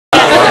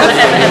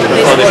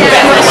get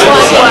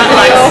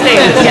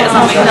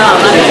something done.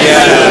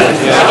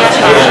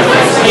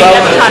 You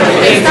never kind of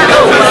think,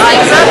 oh, well, I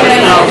exactly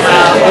know.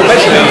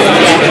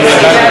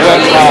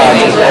 Work hard,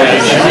 or you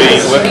should be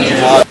working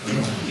hard.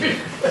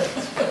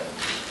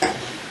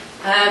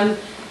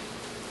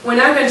 We're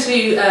now going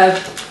to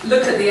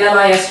look at the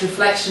LIS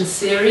Reflection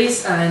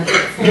Series, and it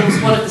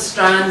forms one of the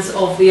strands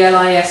of the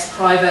LIS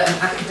private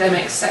and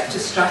academic sector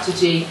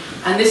strategy,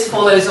 and this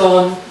follows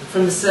on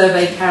from the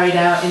survey carried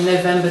out in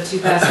November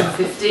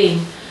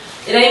 2015.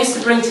 It aims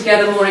to bring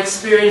together more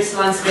experienced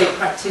landscape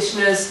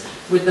practitioners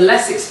with the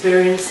less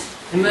experienced,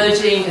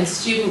 emerging and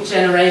student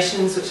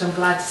generations, which I'm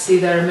glad to see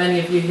there are many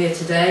of you here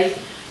today,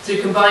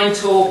 through combined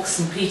talks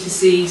and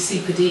P2C,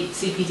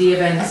 CPD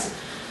events.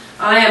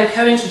 I am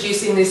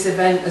co-introducing this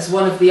event as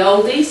one of the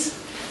oldies,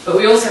 but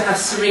we also have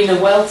Serena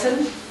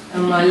Welton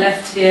on my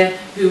left here,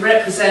 who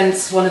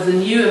represents one of the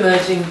new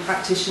emerging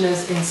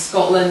practitioners in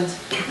Scotland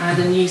and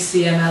a new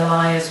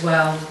CMLI as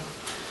well.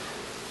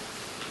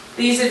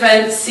 These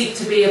events seek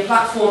to be a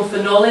platform for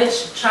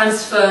knowledge,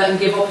 transfer and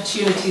give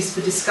opportunities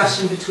for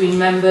discussion between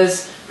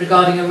members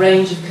regarding a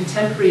range of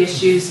contemporary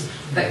issues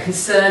that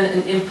concern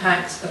and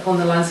impact upon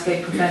the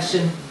landscape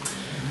profession.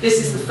 This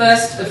is the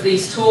first of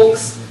these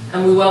talks,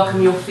 and we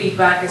welcome your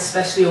feedback,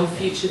 especially on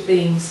future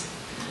themes.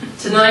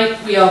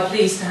 Tonight we are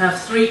pleased to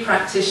have 3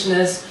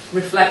 practitioners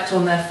reflect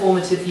on their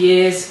formative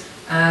years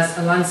as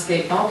a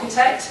landscape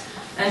architect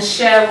and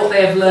share what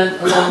they have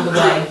learnt along the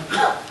way.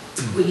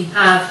 We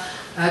have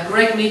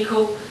Greg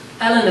Meikle,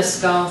 Eleanor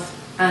Scarth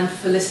and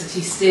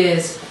Felicity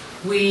Steers.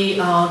 We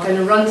are going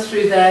to run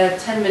through their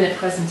 10-minute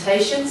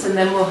presentations, and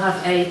then we'll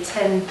have a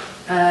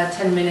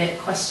 10-minute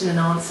question and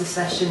answer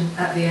session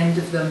at the end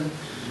of them.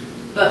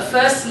 But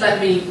first, let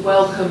me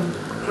welcome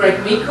Greg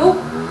Meikle.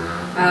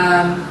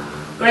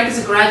 Greg is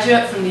a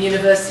graduate from the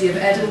University of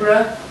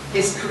Edinburgh.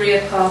 His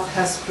career path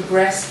has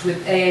progressed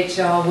with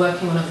AHR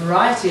working on a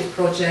variety of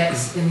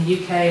projects in the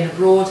UK and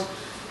abroad,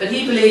 but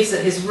he believes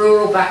that his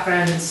rural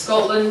background in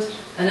Scotland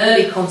and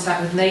early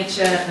contact with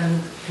nature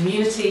and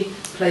community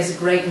plays a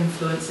great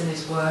influence in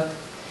his work.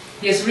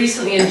 He has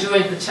recently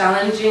enjoyed the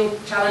challenge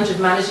of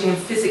managing and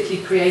physically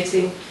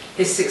creating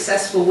his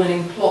successful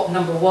winning plot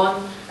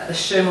 #1 at the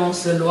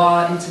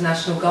Chaumont-sur-Loire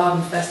International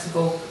Garden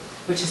Festival,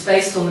 which is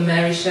based on the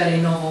Mary Shelley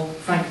novel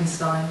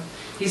Frankenstein.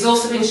 He's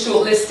also been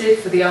shortlisted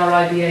for the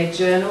RIBA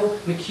Journal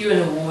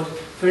McEwen Award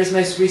for his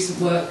most recent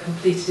work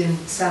completed in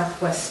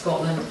southwest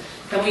Scotland.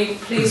 Can we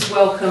please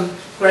welcome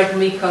Greg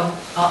Meikle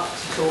up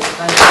to talk?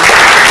 Thank you.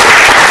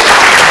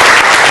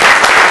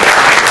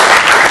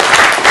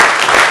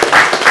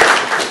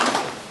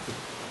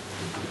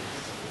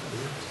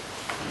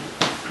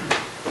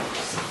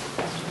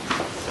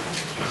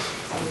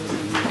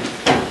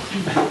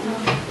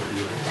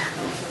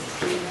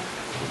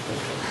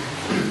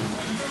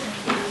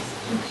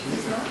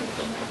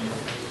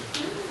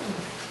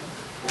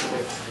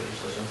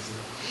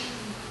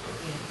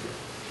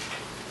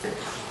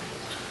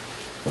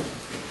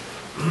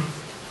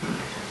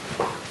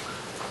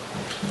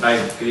 Hi,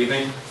 good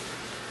evening.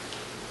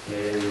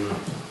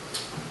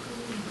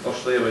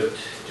 Firstly, I would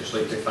just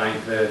like to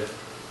thank the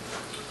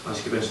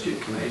Landscape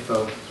Institute Committee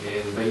for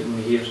inviting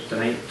me here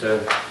tonight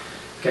to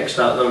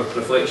kickstart the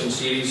reflection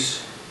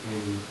series.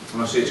 I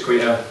must say it's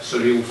quite a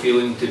surreal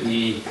feeling to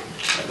be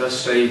at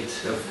this side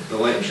of the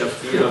lecture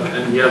theatre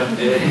in here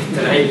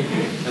tonight,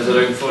 as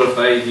around 4 or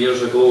 5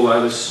 years ago I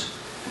was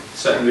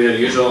sitting where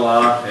you all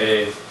are,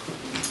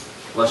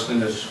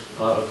 listening as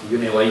part of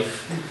uni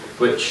life,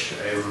 which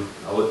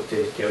I look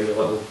to tell you a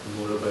little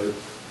more about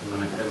in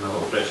my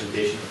little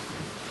presentation.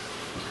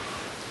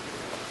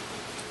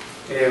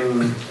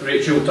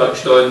 Rachel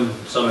touched on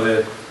some of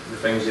the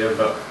things there,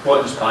 but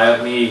what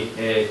inspired me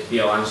to be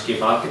a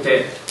landscape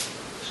architect?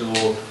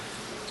 So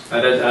I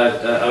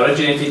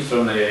originated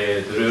from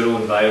the rural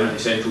environment in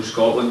central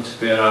Scotland,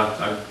 where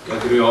I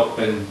grew up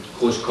in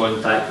close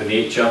contact with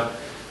nature,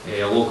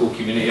 a local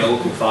community, a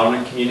local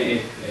farming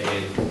community,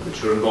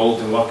 which were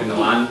involved in working the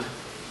land.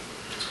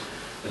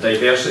 The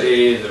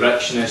diversity, the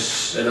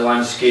richness of the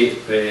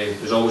landscape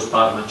was always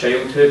part of my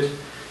childhood,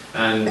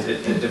 and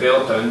it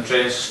developed an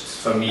interest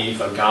for me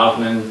for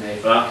gardening,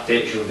 for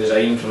architectural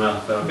design from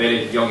a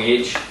very young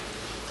age.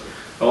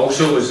 I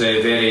also was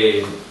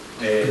very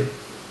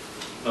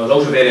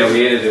aware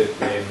of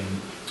the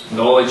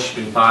knowledge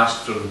being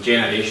passed from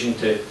generation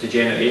to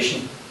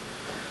generation.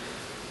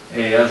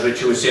 As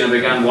Rachel was saying, I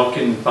began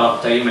working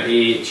part-time at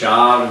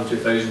AHR in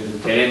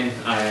 2010,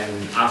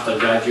 and after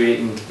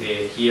graduating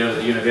here at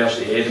the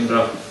University of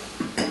Edinburgh,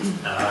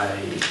 I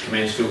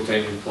commenced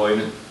full-time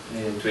employment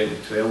in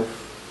 2012.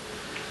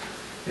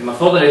 In my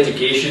further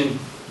education,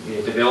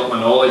 developed my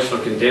knowledge for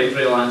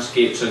contemporary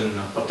landscapes and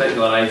a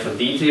particular eye for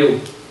detail,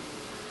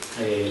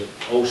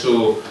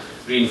 also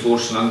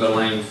reinforcing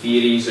underlying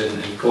theories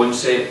and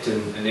concept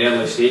in the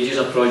early stages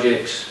of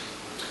projects.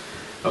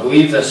 I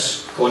believe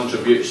this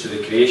contributes to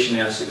the creation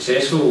of a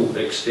successful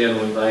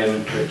external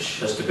environment which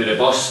has to be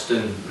robust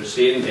and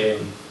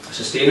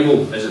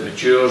sustainable as it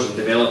matures and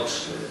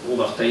develops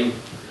over time.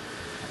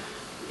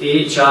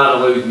 AHR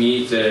allowed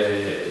me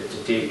to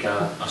to take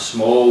a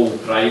small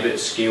private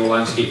scale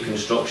landscape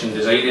construction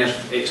design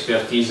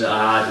expertise that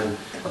I had and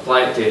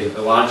apply it to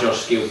the larger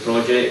scale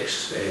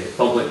projects,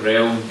 public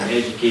realm,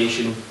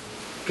 education,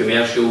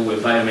 commercial,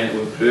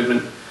 environmental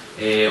improvement,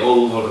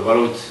 all over the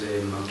world.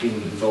 I've been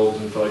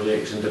involved in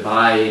projects in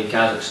Dubai, in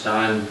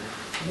Kazakhstan,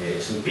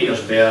 St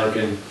Petersburg,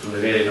 and from the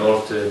very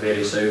north to the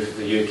very south of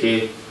the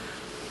UK.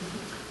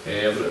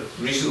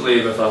 I've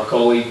recently, with a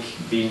colleague,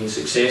 been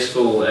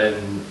successful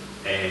in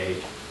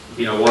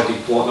being awarded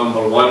plot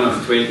number 1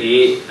 of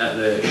 28 at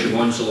the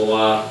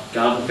Chaumont-sur-Loire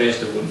Garden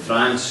Festival in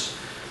France,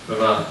 with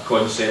a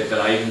concept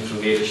deriving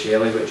from Mary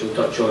Shelley, which we'll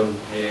touch on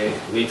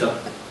later.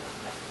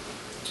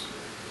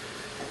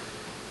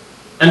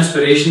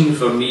 Inspiration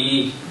for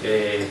me,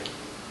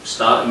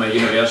 starting my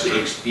university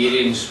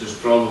experience, was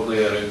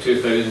probably around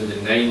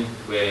 2009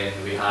 when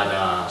we had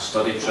a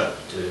study trip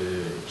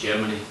to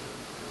Germany.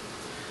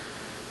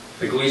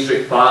 The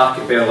Gleisdreck Park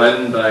at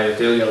Berlin by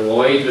Atelier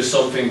Lloyd was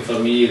something for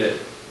me that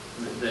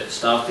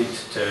started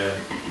to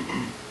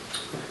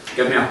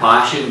give me a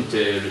passion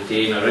to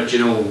retain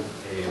original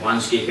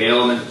landscape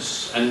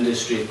elements,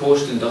 industry,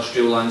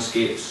 post-industrial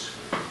landscapes,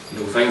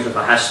 things with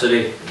a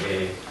history,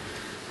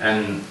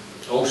 and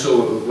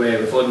also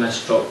within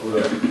this truck we were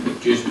at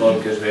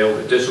Duisburg as well,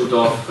 at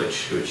Dusseldorf,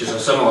 which is a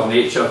similar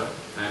nature.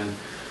 And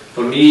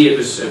for me it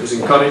was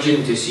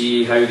encouraging to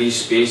see how these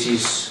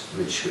spaces,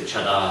 which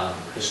had a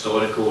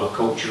historical, a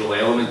cultural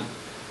element,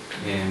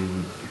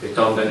 they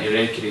turned into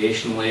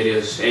recreational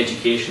areas,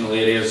 educational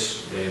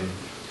areas, the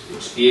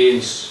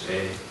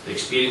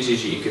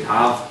experiences that you could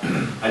have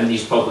in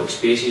these public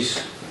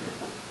spaces.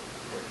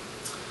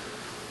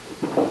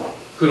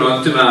 Going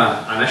on to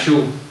my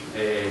initial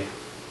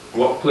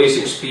workplace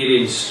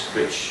experience,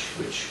 which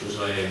was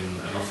in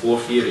my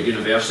 4th year at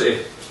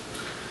university.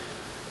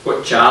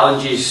 What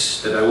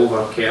challenges did I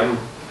overcome?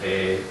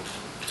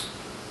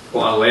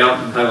 What I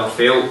learned and how I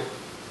felt.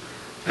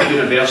 At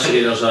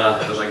university there's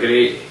a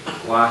great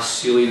glass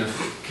ceiling of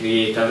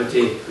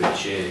creativity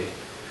which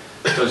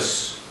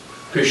does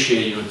push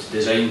you, to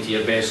design to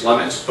your best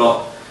limits,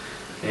 but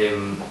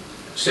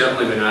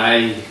certainly when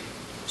I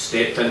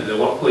stepped into the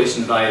workplace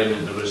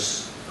environment there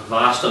was a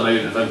vast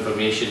amount of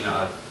information that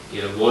I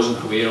either wasn't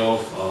aware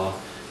of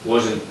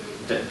or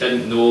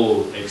didn't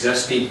know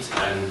existed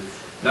and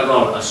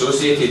never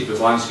associated with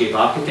landscape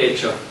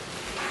architecture.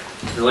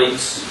 The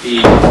likes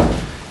being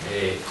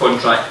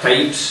contract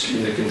types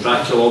and the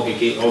contractual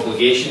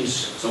obligations,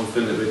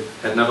 something that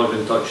had never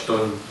been touched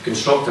on.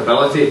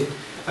 Constructability,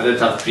 I did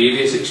have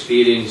previous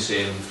experience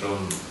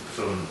from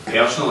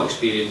personal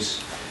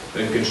experience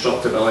in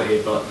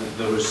constructability, but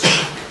there was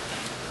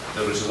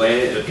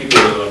people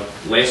who were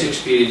less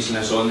experienced in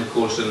this on the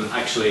course and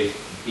actually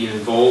being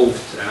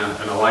involved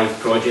in a live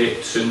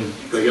project soon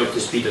got you up to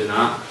speed on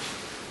that.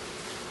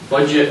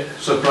 Budget,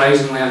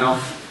 surprisingly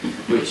enough,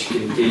 which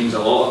contains a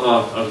lot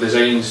of our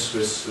designs,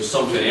 was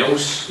something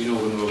else,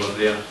 when we were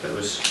there. It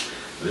was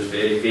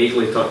very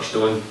vaguely touched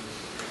on.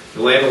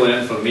 The level of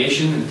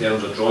information in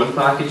terms of drawing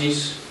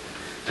packages,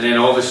 and then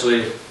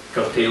obviously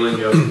curtailing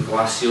your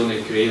glass ceiling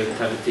of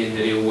creativity in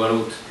the real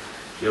world,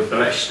 your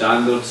British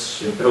standards,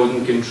 your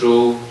building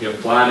control, your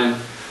planning,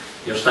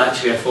 your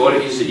statutory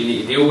authorities that you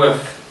need to deal with,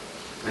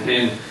 and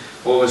then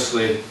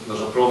obviously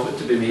there's a profit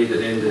to be made at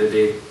the end of the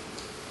day.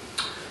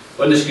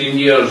 On the screen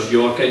here is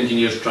York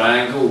Engineers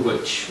Triangle,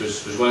 which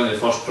was one of the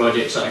first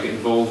projects that I got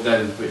involved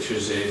in, which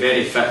was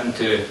very fitting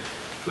to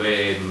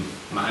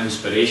my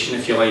inspiration,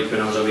 if you like,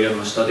 when I was away on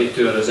my study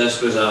tour, as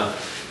this was a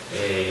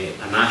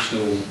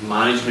national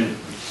management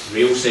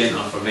rail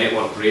centre for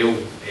Network Rail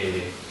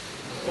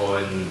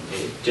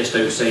just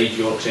outside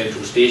York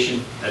Central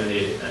Station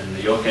in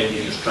the York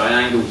Engineers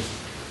Triangle.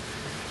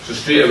 So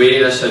straight away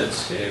this had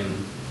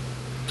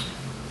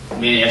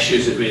many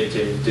issues that we had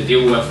to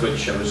deal with,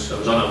 which I was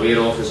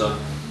unaware of as a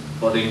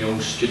budding young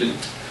student,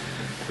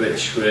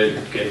 which were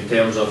in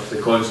terms of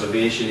the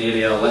conservation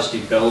area,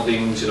 listed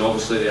buildings, and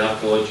obviously the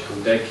archaeological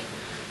dig.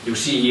 You'll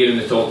see here in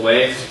the top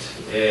left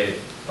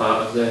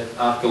part of the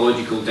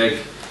archaeological dig,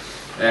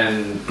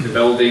 and the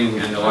building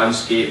and the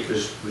landscape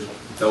was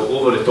built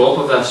over the top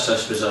of this.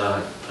 This was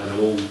an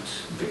old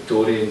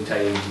Victorian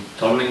time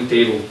turning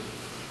table.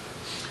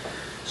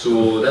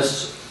 So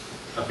this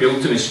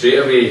appealed to me straight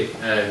away,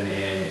 and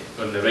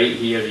on the right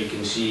here you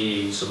can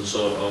see some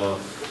sort of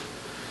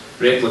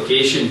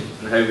replication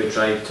and how we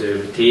tried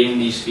to retain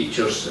these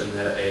features, and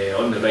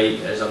on the right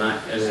is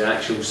the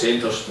actual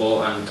centre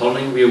spot and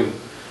turning wheel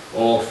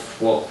of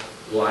what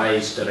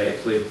lies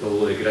directly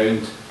below the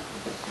ground.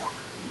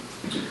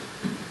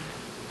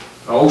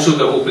 I also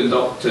got opened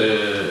up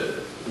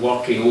to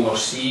working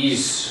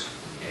overseas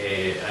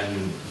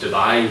in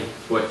Dubai,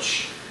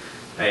 which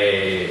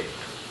I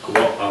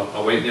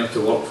went there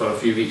to work for a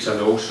few weeks,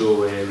 and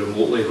also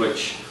remotely,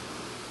 which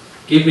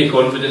gave me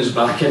confidence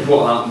back in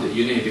what happened at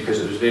uni, because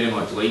it was very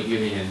much like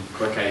uni, and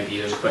quick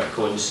ideas, quick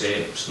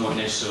concepts, not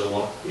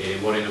necessarily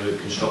worrying about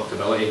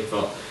constructability,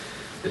 but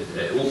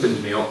it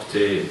opened me up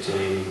to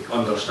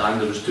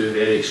understand there was two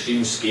very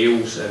extreme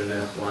scales in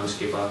the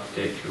landscape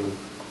architectural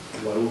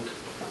world.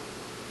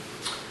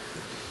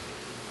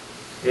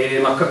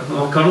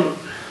 My current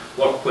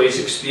workplace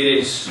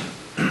experience,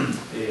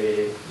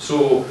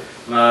 so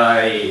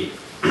my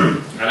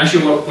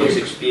initial workplace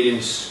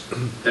experience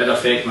did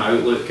affect my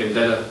outlook and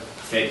did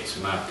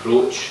affect my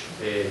approach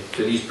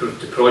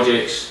to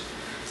projects.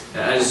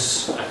 It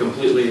is a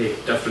completely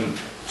different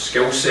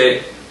skill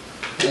set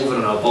over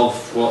and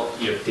above what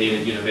you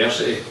obtain at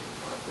university.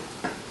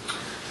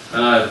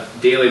 On a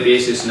daily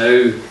basis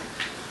now,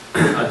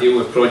 I deal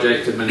with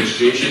project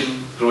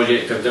administration,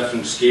 projects of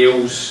different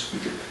scales,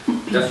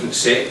 different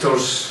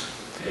sectors,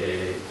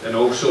 and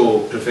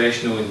also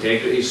professional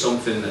integrity is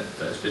something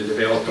that's been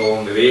developed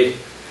along the way.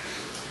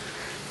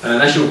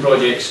 An initial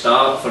project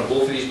start for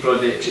both of these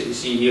projects that you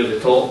see here, the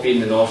top being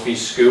the North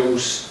East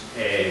schools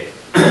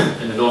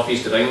in the North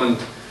East of England,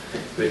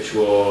 which I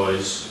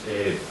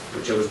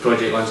was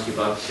project landscape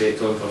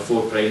architect on for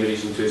 4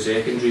 primaries and 2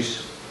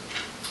 secondaries.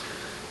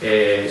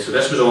 So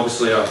this was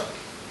obviously a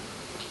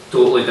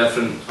totally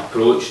different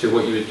approach to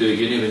what you would do at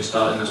uni when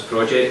starting this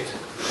project,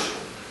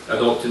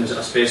 adopting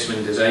a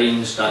specimen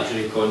design,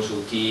 statutory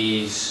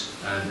consultees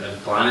and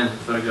planning,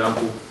 for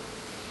example.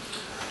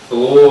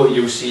 Below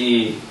you'll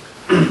see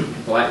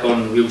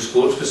Blackburn Wheel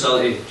Sports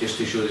Facility, just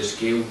to show the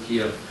scale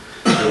here.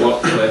 I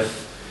worked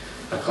with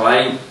a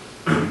client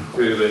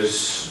who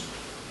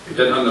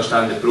didn't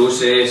understand the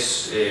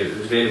process. It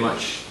was very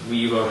much,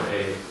 we were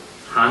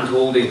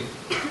hand-holding.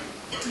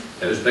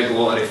 It was big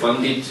lottery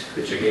funded,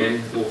 which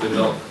again opened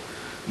up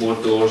more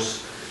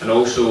doors, and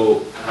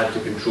also had to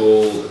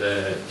control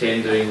the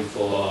tendering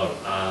for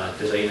a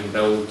design and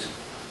build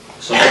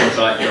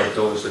subcontractor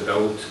to obviously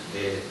build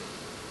the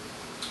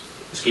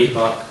skate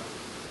park.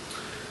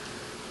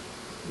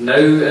 Now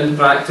in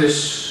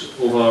practice,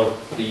 over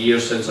the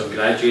years since I've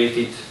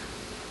graduated,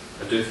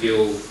 I do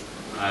feel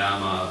I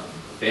am a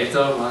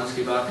better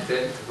landscape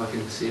architect, if I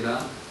can say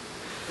that.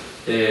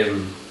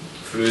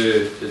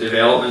 Through the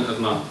development of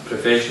my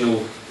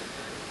professional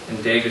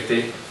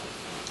integrity.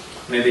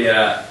 Maybe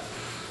at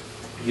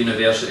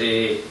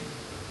university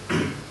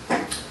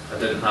I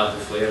didn't have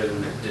the flair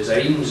in the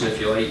designs, if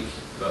you like,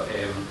 but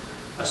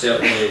I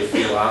certainly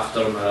feel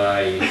after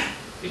my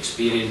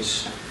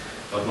experience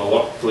of my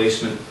work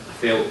placement,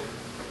 I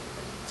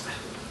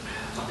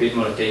paid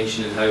more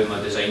attention in how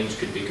my designs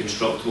could be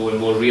constructible and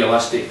more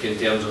realistic in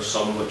terms of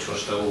some which were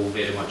still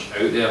very much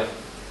out there.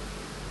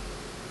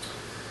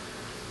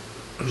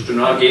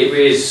 Stranraer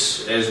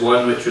Gateways is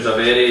one which was a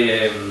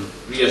very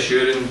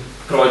reassuring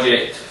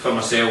project for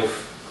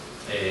myself.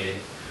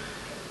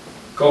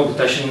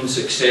 Competition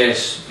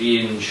success,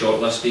 being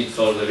shortlisted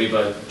for the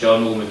RIBA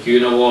Journal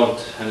McEwen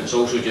Award, and it's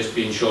also just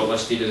been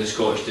shortlisted in the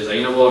Scottish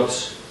Design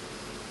Awards.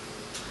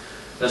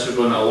 This was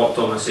one that I worked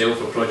on myself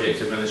for project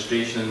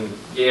administration, and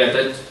yeah, I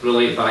did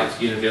relate back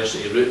to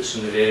university roots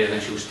in the very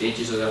initial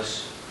stages of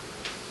this.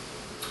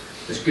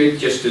 It's good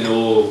just to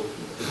know,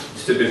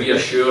 to be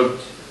reassured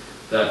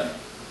that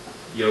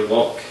your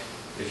work,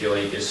 if you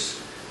like,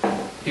 is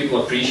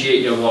people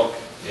appreciate your work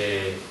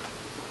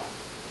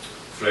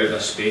throughout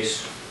this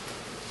space.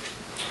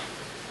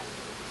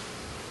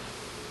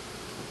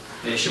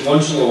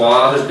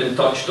 Chaumont-sur-Loire has been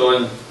touched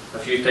on a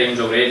few times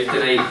already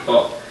tonight,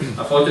 but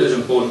I thought it was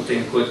important to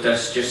include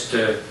this just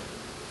to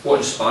what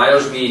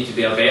inspires me to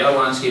be a better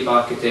landscape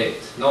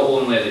architect, not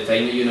only at the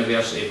time at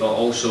university but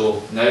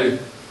also now.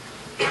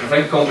 I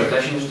think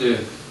competitions do.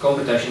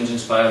 Competitions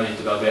inspire me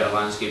to be a better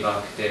landscape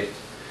architect.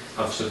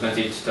 I've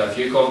submitted to a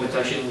few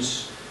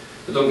competitions,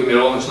 but don't get me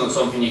wrong, it's not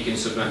something you can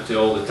submit to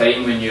all the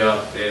time when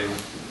you're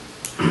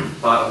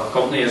part of a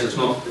company, as it's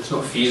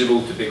not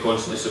feasible to be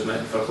constantly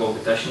submitting for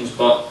competitions,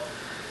 but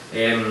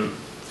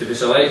to be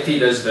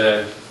selected as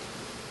the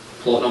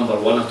plot number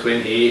 1 of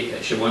 28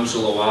 at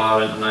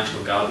Chaumont-sur-Loire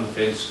International Garden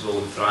Festival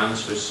in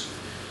France was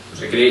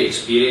a great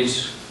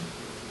experience.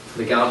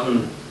 The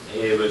garden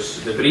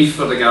the brief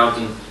for the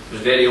garden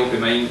was very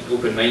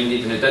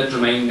open-minded, and it did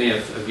remind me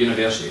of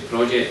university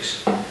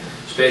projects,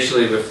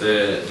 especially with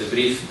the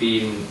brief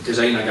being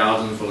design a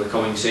garden for the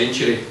coming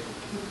century.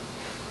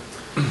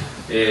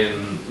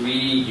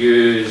 We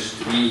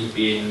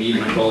being me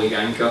and my colleague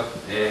Anka,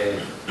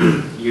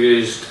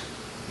 used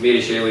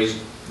Mary Shelley's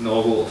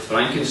novel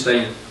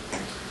Frankenstein,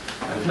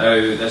 and how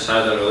this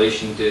had a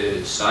relation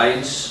to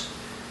science,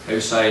 how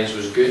science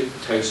was good,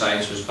 how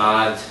science was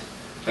bad,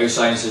 how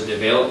science has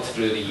developed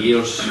through the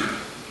years,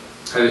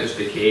 how it's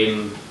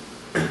became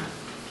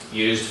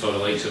used for the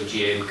likes of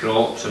GM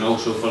crops and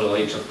also for the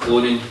likes of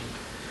cloning.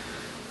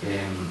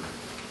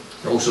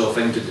 Also a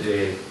thing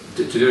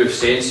to do with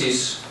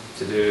senses,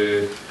 to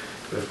do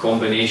with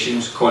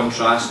combinations,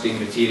 contrasting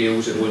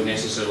materials that won't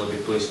necessarily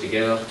be placed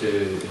together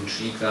to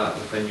intrigue that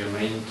within your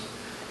mind.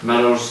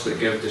 Mirrors that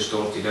give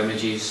distorted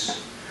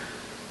images.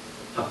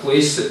 A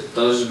place that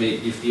does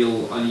make you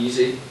feel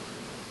uneasy,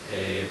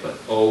 but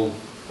all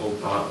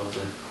part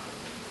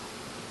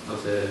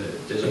of the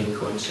design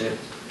concept.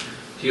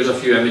 Here's a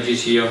few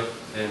images here,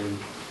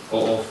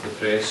 hot off the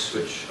press,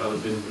 which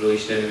haven't been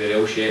released anywhere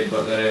else yet,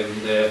 but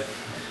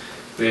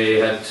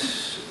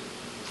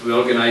we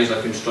organised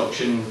a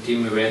construction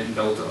team. We went and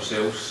built it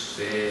ourselves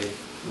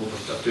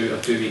over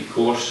a two-week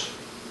course.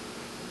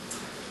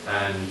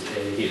 And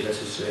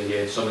this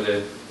is some of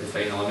the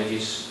final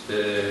images.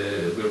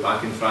 We're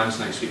back in France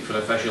next week for the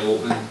official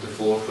opening, the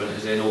 4th, when it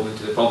is then open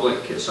to the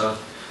public. It's a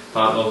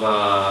part of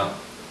a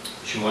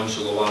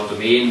Chaumont-sur-Loire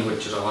domain,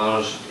 which is a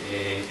large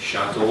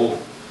chateau. You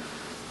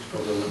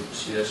probably won't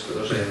see this, but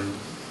there's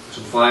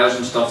some flyers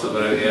and stuff that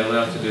were out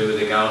earlier to do with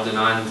the garden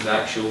and the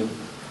actual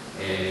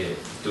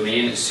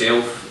domain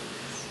itself.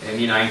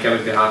 Me and Anka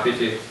would be happy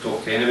to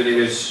talk to anybody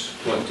who's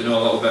wanting to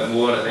know a little bit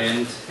more at the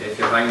end. If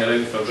you're hanging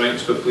around for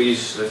drinks, but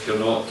please, if you're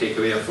not, take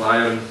away a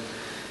flyer, and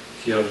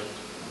if you're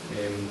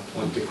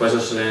wanting to quiz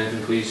us or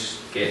anything, please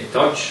get in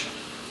touch.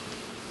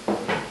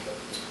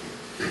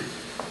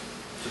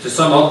 So to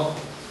sum up,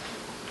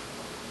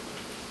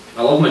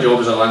 I love my job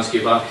as a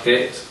landscape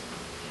architect.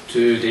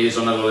 2 days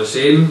are never the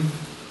same,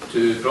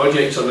 2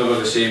 projects are never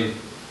the same.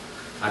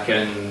 I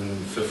can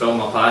fulfil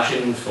my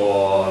passion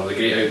for the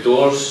great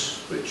outdoors,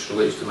 which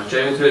relates to my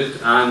childhood,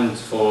 and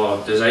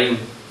for design.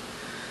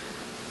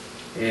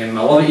 I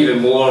love it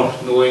even more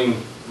knowing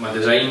my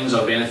designs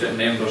are benefiting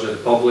members of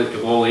the public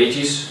of all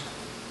ages.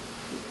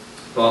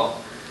 But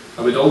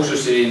I would also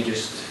say, and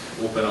just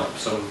open up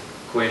some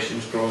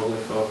questions probably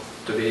for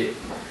debate,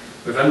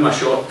 within my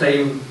short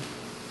time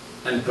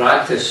in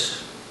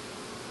practice,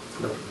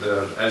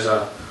 there is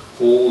a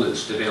hole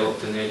that's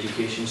developed in the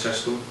education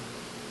system,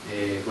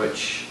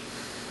 which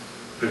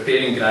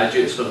preparing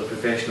graduates for the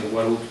professional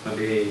world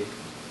maybe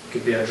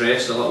could be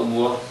addressed a little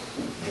more.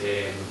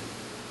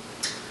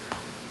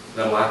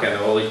 Their lack of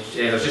knowledge,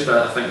 there's just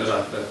I think there's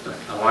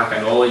a lack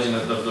of knowledge, and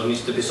there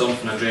needs to be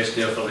something addressed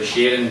there for the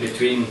sharing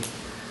between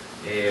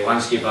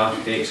landscape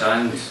architects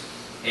and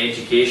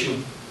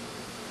education.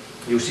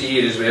 You'll see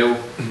here as well,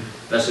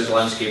 this is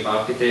landscape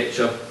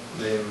architecture,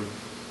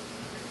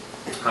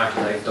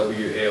 Hackney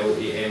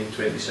WLAM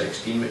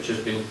 2016, which has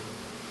been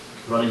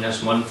running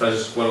this month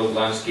as World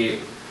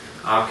Landscape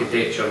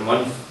Architecture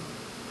Month.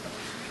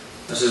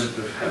 It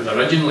was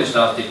originally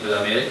started with the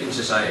American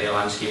Society of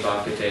Landscape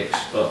Architects,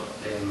 but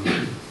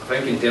I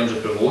think in terms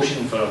of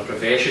promotion for our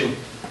profession,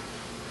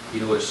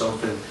 it's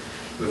something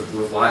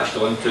we've latched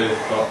onto,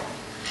 but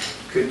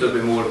could there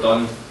be more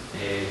done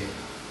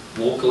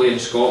locally in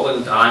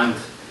Scotland and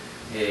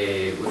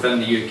within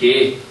the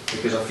UK?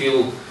 Because I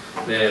feel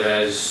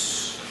there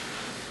is,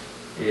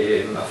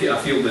 I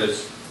feel the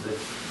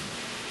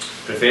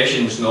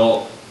profession's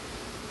not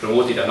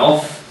promoted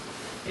enough.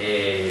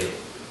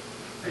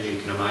 As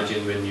you can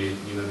imagine, when you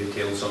maybe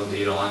tell somebody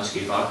you're a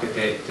landscape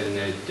architect and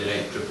the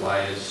direct reply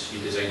is you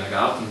design a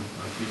garden,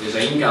 or you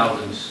design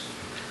gardens.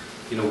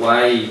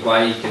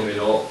 Why can we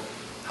not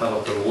have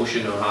a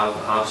promotion or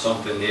have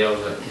something there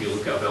that you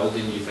look at a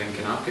building, you think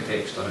an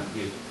architect's done it,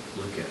 you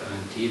look at an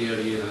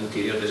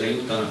interior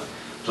design's done it.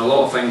 There's a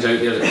lot of things out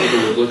there that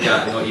people would look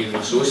at and not even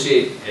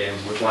associate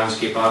with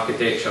landscape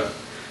architecture.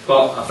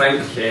 But I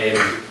think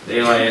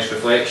the LIS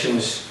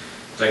Reflections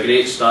is a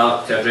great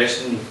start to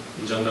addressing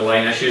these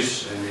underlying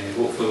issues, and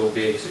hopefully we'll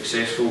be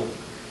successful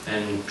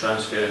in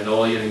transferring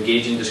knowledge and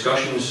engaging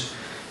discussions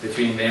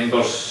between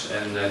members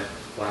in the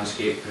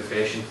landscape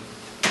profession.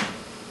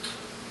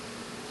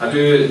 I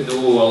do know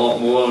a lot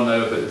more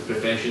now about the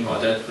profession what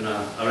I did when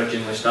I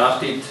originally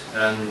started,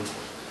 and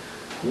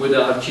would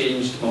I have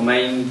changed my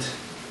mind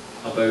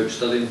about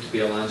studying to be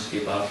a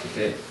landscape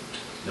architect?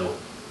 No.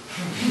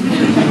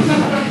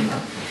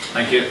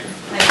 Thank you.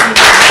 Thank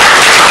you.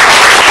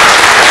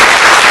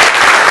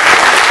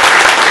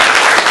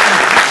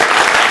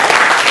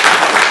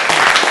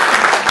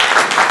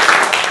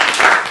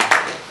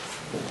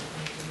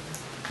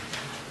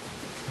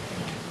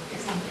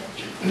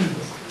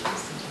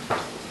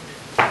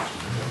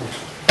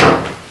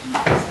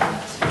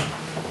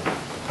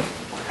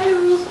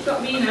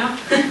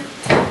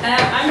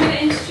 I'm going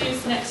to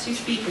introduce the next 2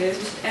 speakers,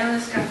 which are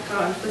Eleanor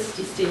Cathcart and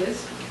Felicity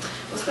Steers.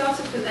 We'll start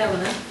off with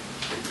Eleanor,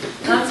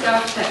 landscape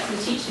architect and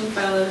teaching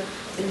fellow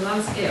in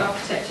landscape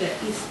architecture at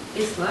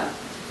ISLA,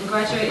 and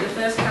graduated the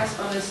first class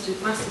honours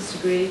master's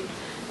degree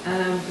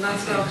in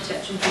landscape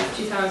architecture in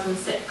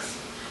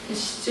 2006. His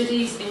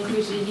studies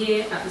included a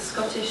year at the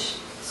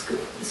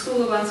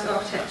School of Landscape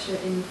Architecture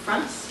in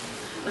France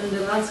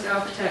under landscape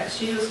architects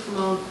Gilles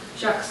Clement,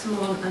 Jacques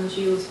Simon and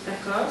Jules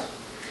Becard.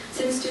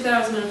 Since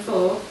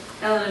 2004,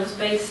 Eleanor was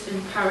based in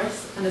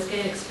Paris and has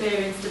gained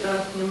experience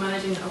developing and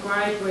managing a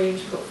wide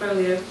range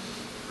portfolio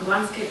of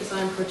landscape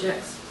design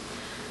projects.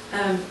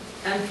 And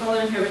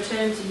following her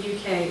return to the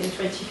UK in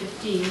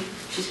 2015,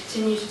 she's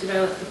continued to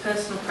develop a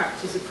personal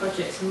practice of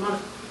projects in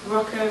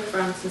Morocco,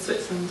 France and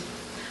Switzerland.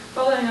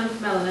 Following on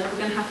from Eleanor, we're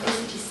going to have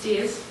Felicity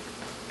Steers,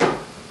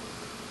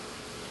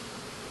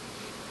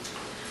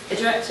 a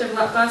director of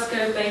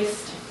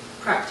Glasgow-based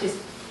practice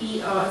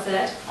ERZ,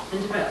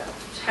 and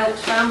helped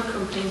found the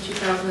company in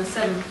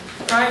 2007.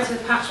 Prior to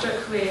the patchwork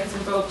career has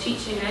involved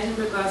teaching in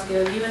Edinburgh,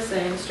 Glasgow,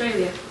 USA and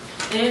Australia.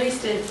 An early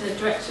stint as a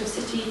director of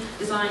City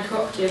Design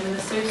Cooperative and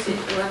associate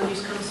for Land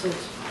Use Consult.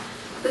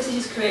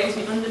 Felicity's career has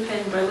been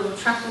underpinned by a love of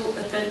travel,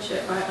 adventure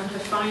and her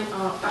fine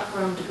art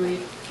background degree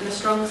and a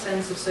strong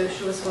sense of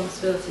social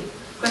responsibility.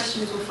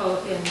 Questions will follow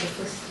at the end of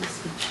Felicity's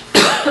speech.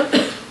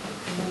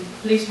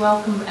 please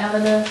welcome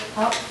Eleanor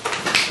up.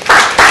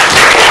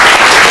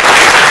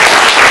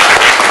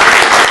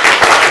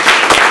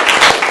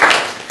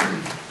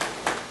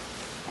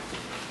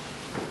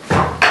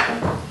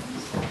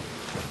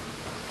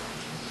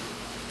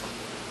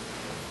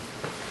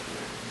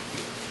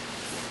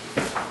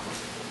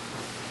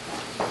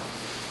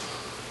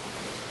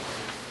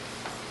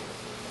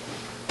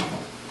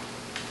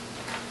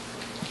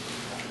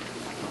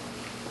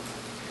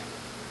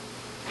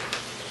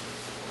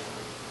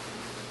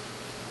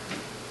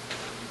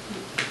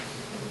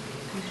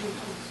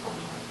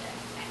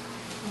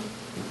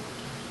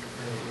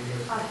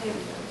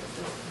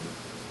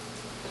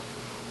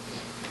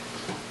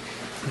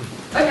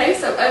 Okay,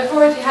 so I've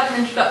already had an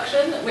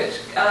introduction which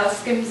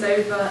skims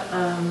over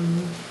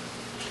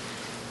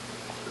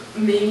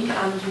me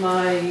and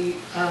my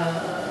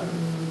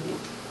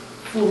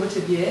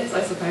formative years,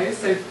 I suppose.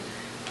 So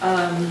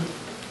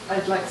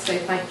I'd like to say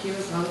thank you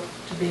as well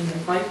to being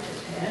invited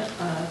here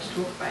to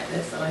talk about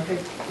this, and I hope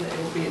that it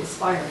will be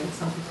inspiring to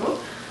some people.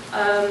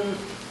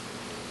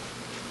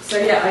 So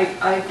yeah,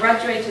 I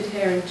graduated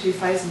here in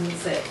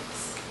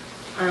 2006,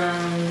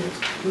 and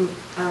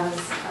as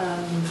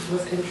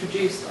was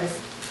introduced as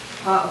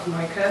part of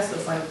my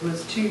cursus, I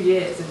was 2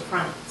 years in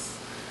France.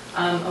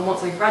 And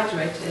once I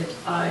graduated,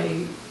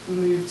 I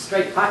moved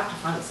straight back to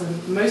France,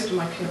 and most of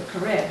my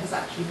career has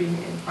actually been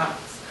in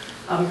France.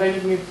 I've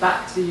only moved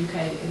back to the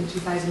UK in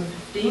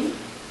 2015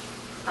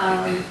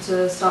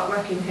 to start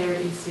working here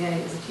at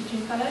ECA as a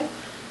teaching fellow,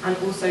 and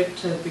also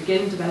to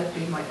begin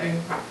developing my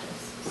own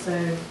practice.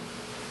 So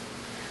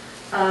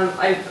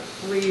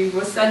we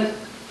were sent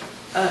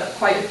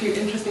quite a few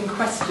interesting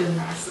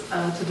questions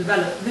to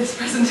develop this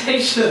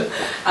presentation,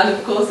 and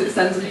of course it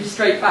sends you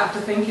straight back to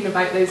thinking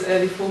about those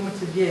early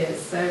formative years.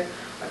 So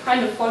I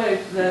kind of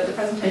followed, the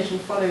presentation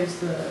follows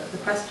the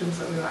questions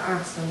that we were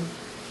asked, and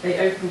they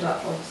opened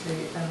up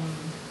obviously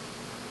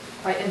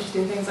quite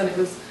interesting things, and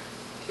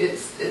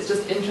it's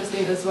just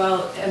interesting as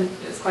well, and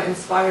it's quite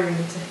inspiring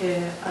to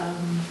hear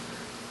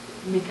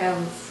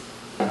Mikael's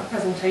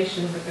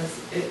presentation,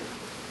 because it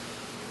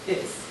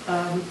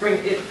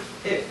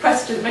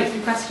makes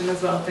me question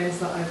as well things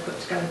that I've put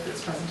together for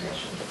this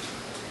presentation.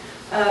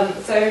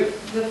 So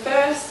the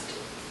first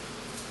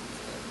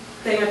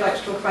thing I'd like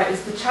to talk about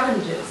is the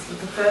challenges of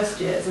the first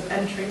years of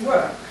entering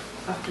work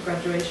after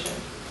graduation.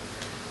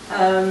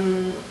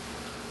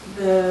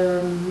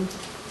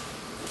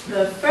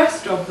 The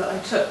first job that I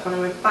took when I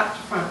went back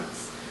to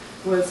France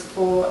was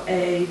for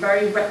a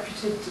very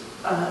reputed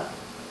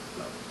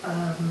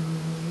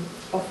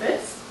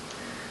office.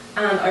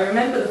 And I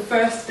remember the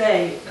first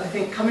day, I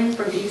think, coming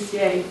from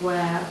ECA,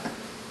 where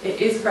it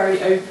is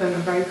very open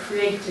and very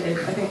creative.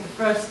 I think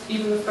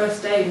even the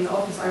first day in the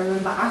office, I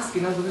remember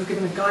asking, as I was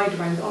given a guide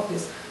around the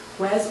office,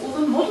 where's all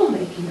the model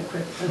making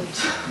equipment?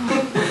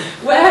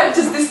 Where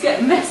does this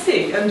get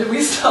messy? And do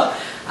we start?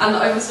 And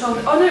I was told,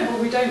 oh no, well,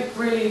 we don't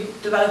really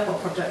develop our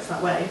projects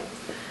that way.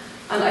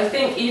 And I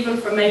think even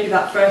from maybe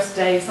that first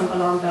day, some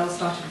alarm bells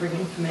started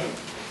ringing for me.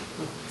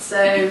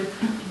 So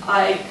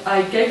I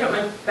gave it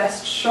my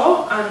best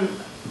shot, and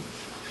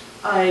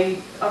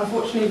I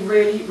unfortunately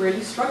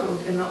really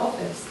struggled in the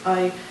office.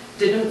 I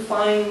didn't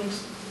find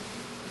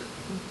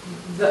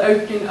the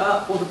opening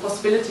up or the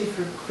possibility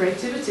for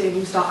creativity, and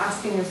you start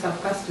asking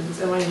yourself questions: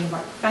 am I in the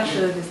right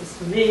profession? Is this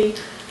for me?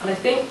 And I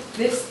think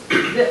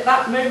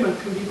that moment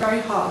can be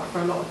very hard for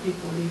a lot of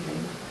people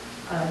leaving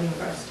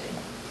university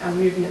and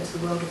moving into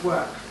the world of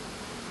work.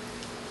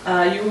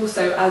 You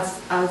also, as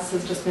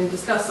has just been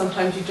discussed,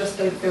 sometimes you just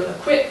don't feel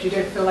equipped, you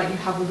don't feel like you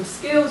have all the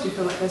skills, you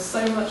feel like there's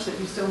so much that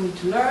you still need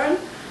to learn,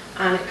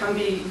 and it can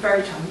be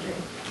very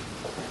challenging.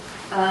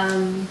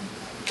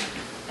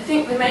 I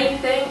think the main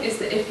thing is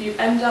that if you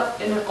end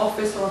up in an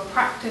office or a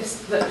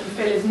practice that you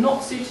feel is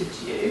not suited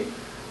to you,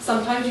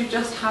 sometimes you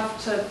just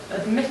have to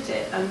admit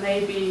it and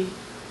maybe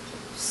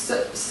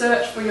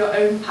search for your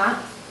own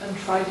path and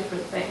try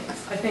different things.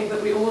 I think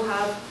that we all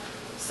have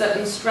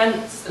certain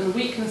strengths and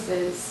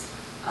weaknesses.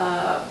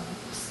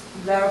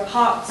 There are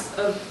parts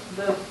of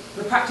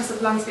the practice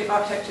of landscape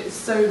architecture is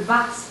so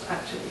vast,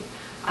 actually.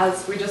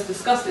 As we just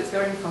discussed, it's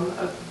going from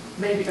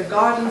maybe a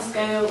garden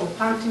scale or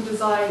planting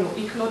design or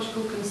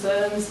ecological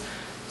concerns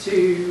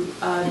to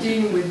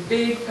dealing with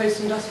big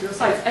post-industrial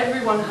sites.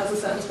 Everyone has a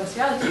certain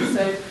speciality.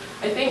 So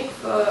I think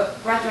for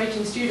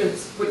graduating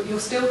students, you're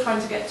still trying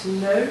to get to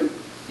know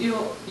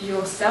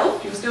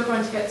yourself, you're still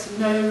trying to get to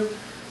know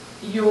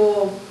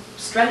your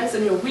strengths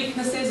and your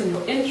weaknesses and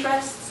your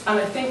interests. And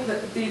I think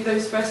that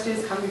those first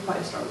years can be quite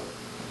a struggle.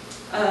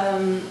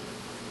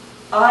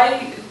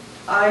 I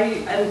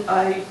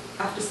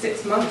after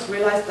 6 months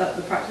realised that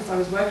the practice I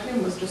was working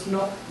in was just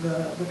not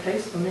the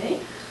place for me,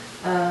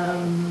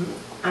 and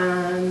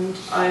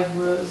I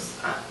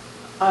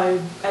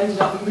ended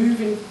up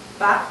moving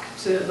back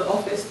to the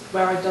office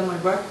where I'd done my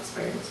work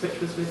experience, which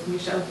was with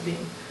Michel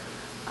Devine.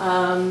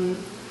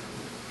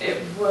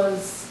 It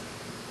was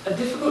a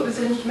difficult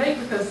decision to make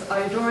because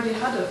I'd already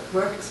had a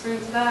work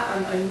experience there,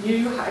 and I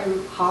knew how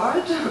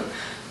hard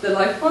the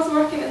life was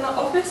working in that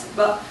office,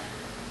 but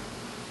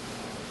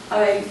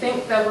I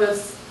think there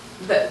was,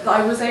 that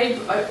I was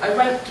able, I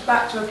went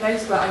back to a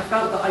place where I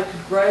felt that I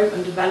could grow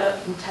and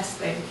develop and test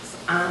things,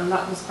 and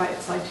that was quite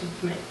exciting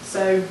for me.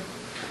 So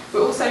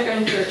we're also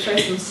going to show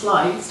some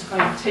slides to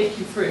kind of take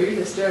you through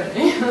this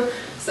journey.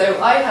 So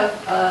I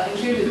have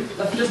included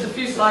just a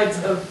few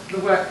slides of the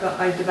work that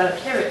I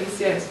developed here at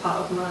ECA as part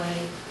of my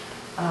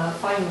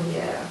final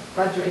year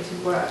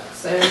graduating work.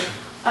 So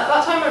at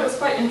that time I was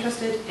quite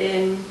interested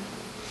in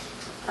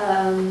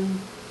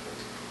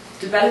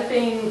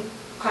developing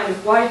kind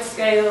of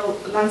wide-scale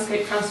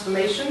landscape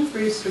transformation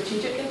through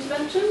strategic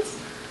interventions.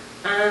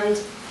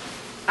 And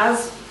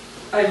as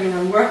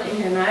I'm working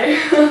here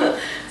now,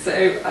 so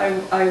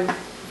I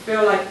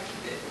feel like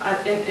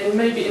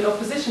maybe in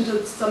opposition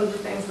to some of the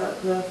things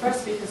that the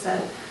first speaker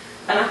said,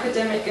 an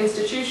academic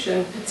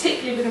institution,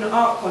 particularly within an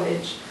art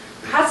college,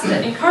 has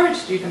to encourage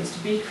students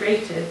to be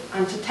creative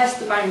and to test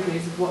the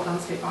boundaries of what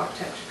landscape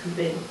architecture can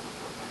be.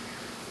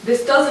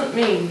 This doesn't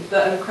mean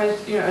that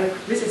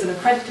this is an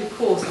accredited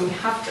course and we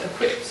have to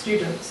equip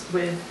students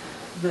with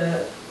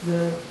the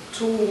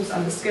tools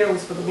and the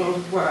skills for the world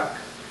of work.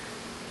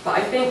 But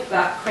I think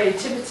that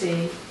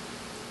creativity,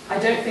 I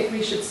don't think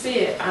we should see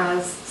it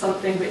as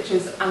something which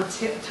is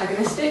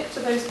antagonistic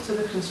to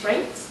the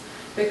constraints,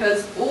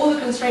 because all the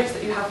constraints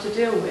that you have to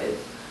deal with,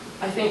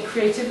 I think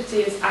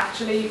creativity is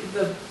actually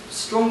the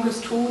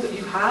strongest tool that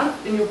you have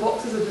in your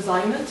box as a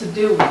designer to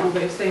deal with all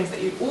those things,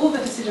 all the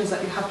decisions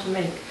that you have to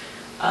make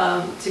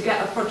to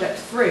get a project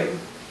through.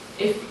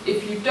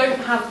 If you don't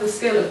have the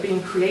skill of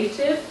being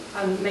creative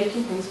and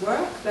making things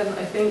work, then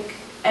I think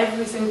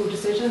every single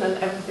decision and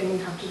everything you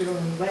have to do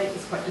along the way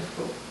is quite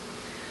difficult.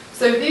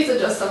 So these are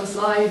just some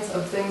slides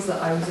of things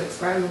that I was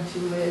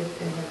experimenting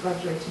with in my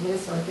graduating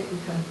years, so I think we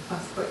can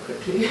pass quite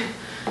quickly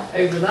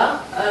over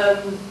that.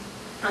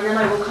 And then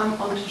I will come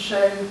on to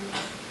show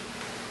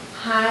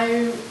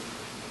how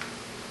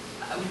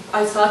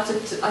I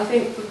started to, I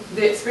think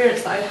the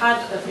experience that I had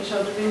at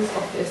Michel Devine's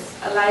office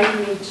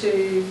allowed me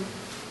to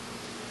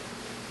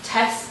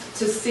test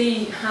to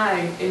see how,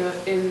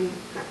 in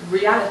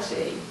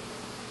reality,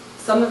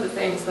 some of the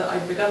things that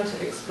I've begun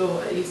to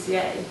explore at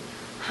ECA,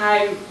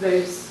 how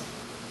those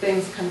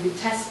things can be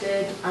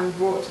tested and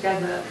brought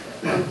together,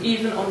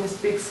 even on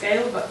this big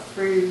scale, but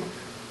through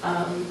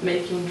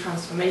making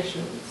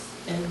transformations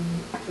in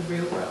the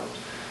real world.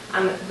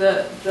 And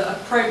the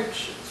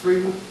approach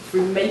through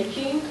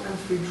making and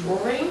through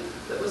drawing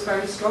that was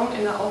very strong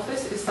in that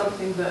office is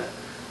something that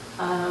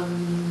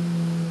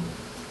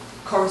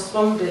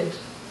corresponded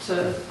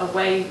to a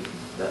way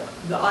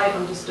that I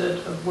understood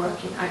of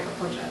working out a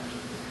project.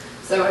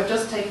 So I've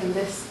just taken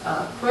this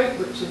quote,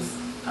 which is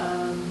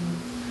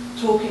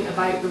talking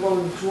about the role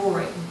of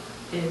drawing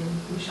in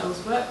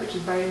Michel's work, which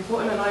is very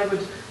important, and I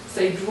would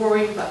say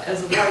drawing, but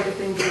as a wider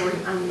thing,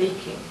 drawing and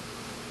making.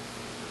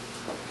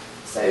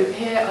 So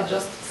here are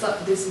just,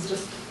 this is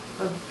just,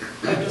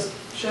 I've just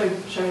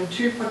shown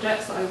two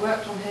projects that I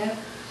worked on here,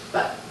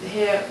 but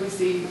here we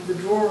see the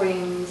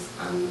drawings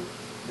and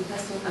the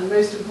testing, and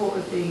most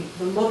importantly,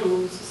 the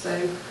models.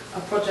 So a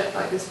project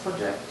like this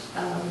project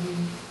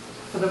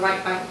for the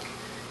right bank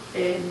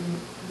in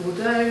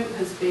Bordeaux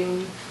has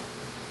been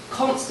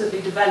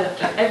constantly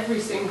developed, at every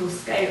single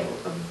scale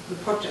of the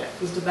project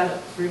was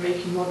developed through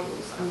making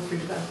models and through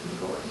developing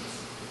drawings.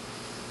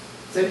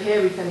 So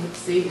here we can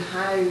see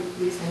how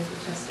these things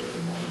were tested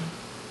and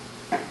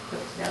then put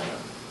together.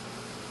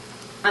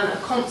 And a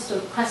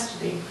constant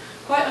questioning.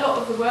 Quite a lot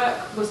of the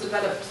work was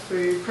developed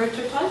through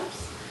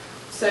prototypes.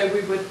 So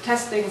we would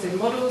test things in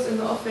models in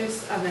the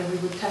office, and then we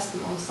would test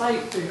them on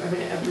site through,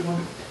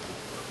 everyone,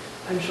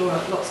 I'm sure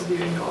lots of you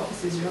in your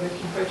offices, you're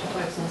making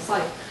prototypes on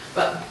site.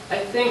 But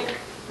I think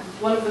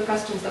one of the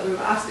questions that we were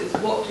asked is,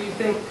 what do you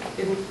think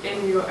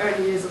in your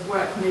early years of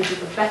work made you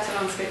a better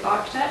landscape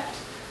architect?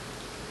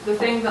 The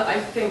thing that I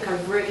think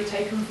I've really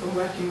taken from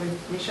working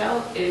with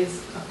Michel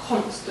is a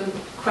constant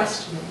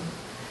questioning.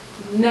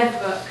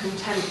 Never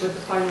content with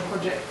the final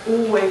project,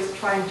 always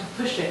trying to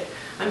push it,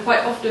 and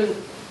quite often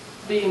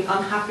being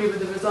unhappy with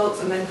the results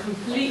and then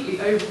completely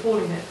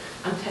overhauling it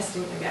and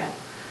testing it again.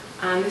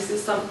 And this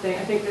is something,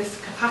 I think this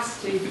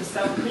capacity for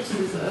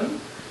self-criticism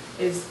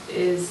is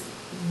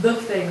the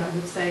thing, I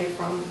would say,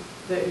 from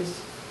those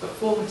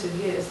formative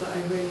years that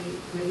I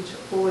really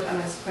took forward, and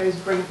I suppose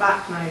bring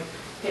back now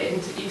here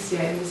into ECA,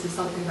 and this is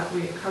something that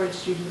we encourage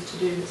students to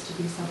do, is to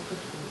be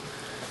self-critical.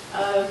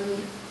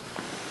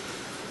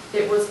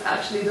 It was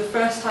actually the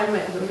first time I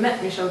ever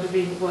met Michel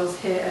Devine was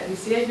here at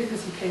ECA,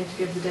 because he came to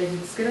give the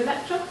David Skinner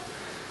lecture.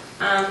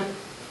 And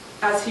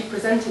as he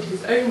presented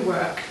his own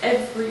work,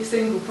 every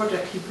single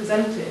project he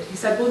presented, he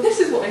said, well, this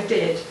is what I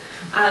did,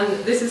 and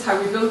this is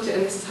how we built it,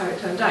 and this is how it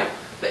turned out.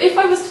 But if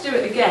I was to do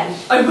it again,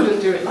 I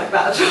wouldn't do it like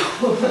that at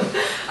all.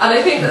 And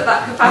I think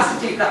that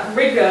capacity, that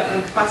rigour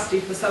and capacity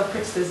for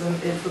self-criticism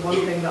is the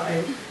one thing that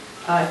if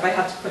I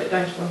had to put it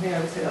down to one thing, I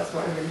would say that's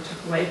what I really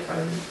took away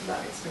from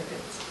that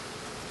experience.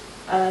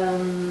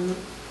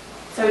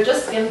 So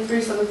just skim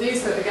through some of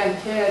these. So again,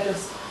 here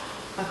just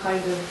a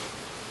kind of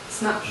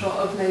snapshot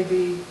of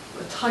maybe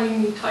a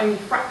tiny, tiny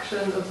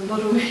fraction of the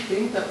model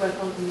making that went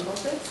on in the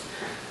office.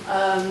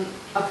 And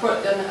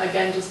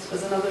again, just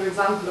as another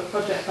example, a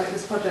project like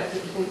this project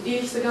in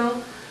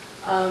Ile-Ségant,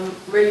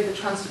 really the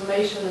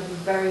transformation of a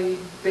very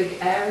big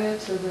area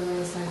to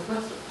the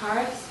southwest of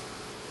Paris.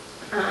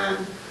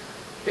 And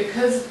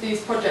because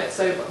these projects,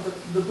 so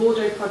the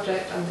Bordeaux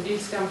project and the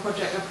Ile-Ségant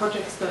project, are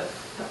projects that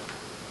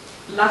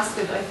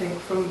lasted, I think,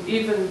 from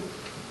even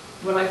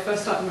when I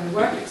first started my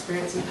work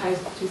experience in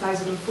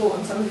 2004,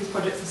 and some of these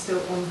projects are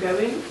still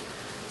ongoing.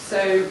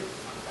 So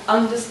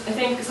I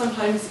think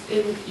sometimes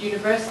in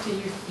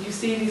university you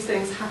see these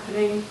things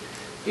happening,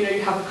 you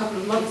have a couple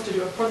of months to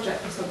do a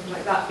project or something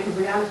like that. In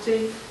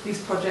reality,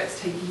 these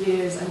projects take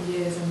years and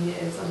years and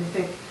years, and I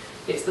think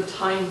it's the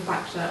time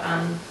factor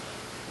and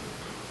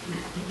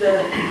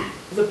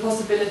the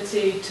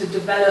possibility to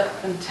develop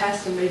and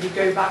test and maybe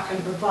go back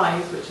and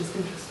revise, which is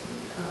interesting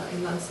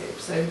in landscape.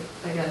 So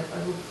again, I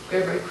will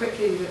go very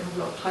quickly, we don't have a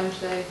lot of time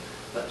today,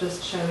 but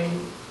just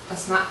showing a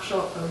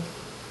snapshot of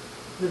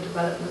the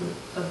development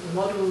of the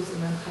models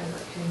and then how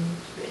that came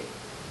to be.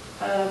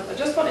 I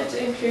just wanted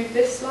to include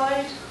this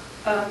slide,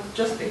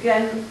 just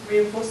again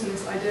reinforcing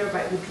this idea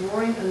about the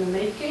drawing and the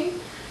making.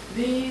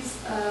 This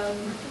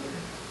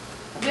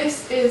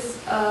is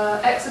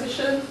an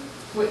exhibition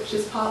which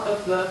is part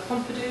of the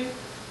Pompidou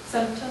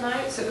Centre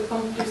now. So the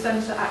Pompidou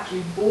Centre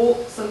actually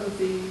bought some of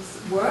these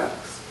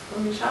works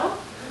from Michel.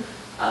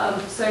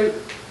 So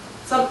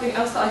something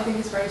else that I think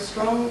is very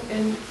strong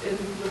in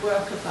the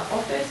work of that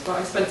office, where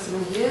I spent so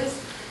many years,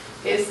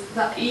 is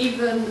that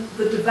even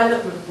the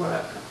development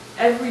work,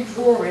 every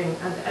drawing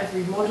and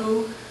every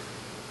model,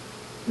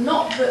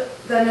 not that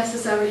they're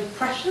necessarily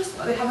precious,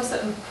 but they have a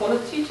certain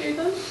quality to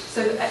them.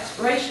 So the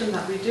exploration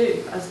that we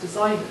do as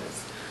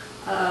designers,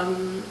 I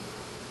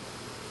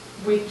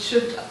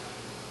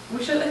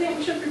think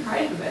we should be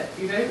proud of it.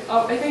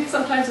 I think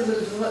sometimes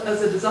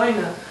as a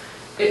designer,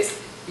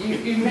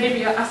 you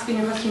maybe are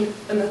asking a question,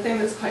 and the thing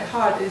that's quite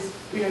hard is,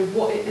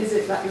 what is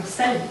it that you're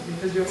selling?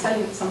 Because you're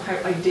selling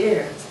somehow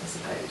ideas, I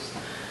suppose.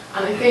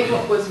 And I think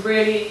what was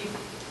really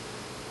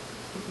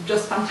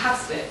just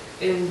fantastic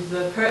in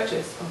the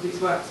purchase of these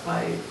works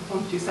by the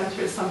Pompidou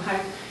Centre is somehow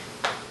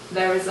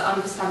there is an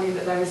understanding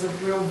that there is a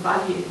real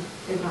value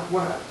in that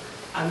work,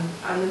 and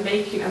the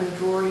making and the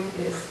drawing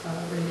is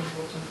really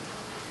important.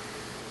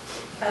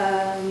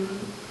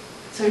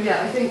 So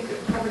yeah, I think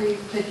probably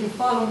taking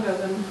far longer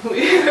than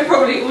we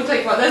probably will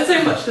take. But there's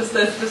so much. There's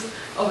just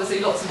obviously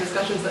lots of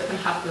discussions that can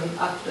happen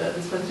after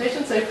this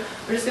presentation. So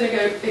we're just going to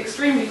go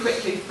extremely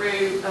quickly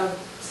through a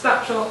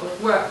snapshot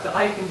of work that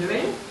I've been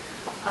doing,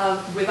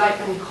 without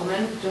any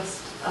comment,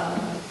 just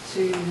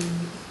to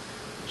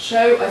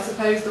show, I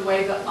suppose, the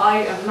way that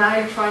I am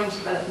now trying to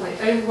develop my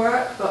own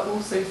work, but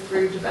also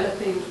through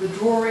developing the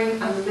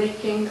drawing and the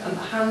making and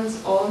the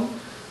hands-on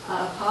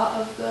part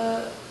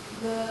of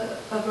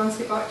of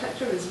landscape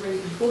architecture is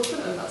really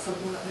important, and that's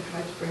something that I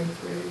try to bring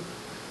through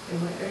in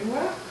my own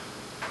work.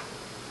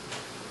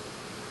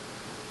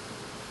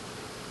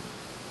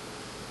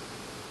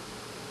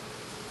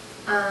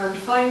 And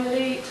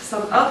finally, to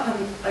sum up,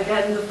 and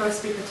again the first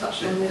speaker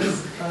touched on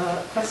this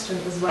question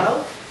as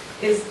well,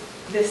 is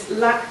this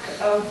lack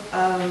of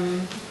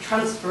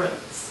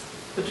transference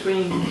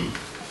between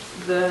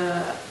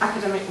the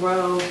academic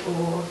world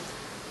or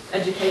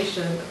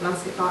education of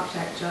landscape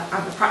architecture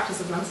and the practice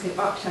of landscape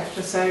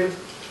architecture. So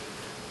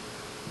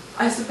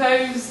I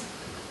suppose,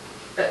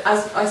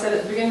 as I said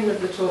at the beginning of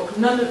the talk,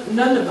 none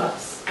of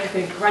us, I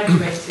think,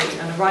 graduating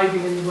and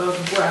arriving in the world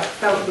of work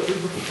felt that we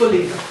were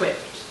fully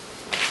equipped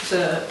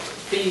to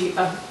be,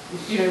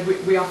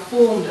 we are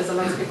formed as a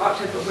landscape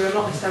architect, but we are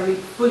not necessarily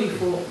fully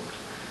formed.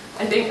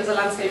 I think as a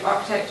landscape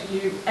architect,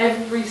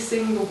 every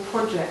single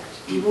project,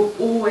 you will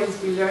always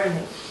be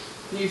learning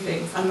new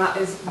things, and that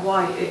is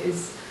why it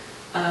is,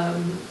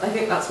 I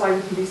think that's why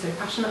we can be so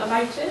passionate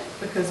about it,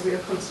 because we are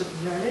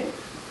constantly learning.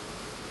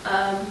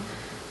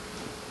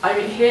 I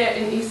mean, here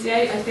in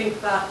ECA, I think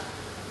that,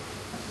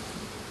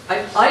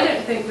 I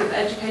don't think that the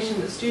education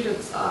that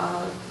students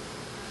are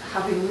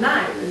having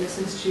now in this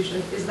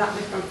institution is that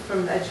different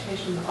from the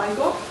education that I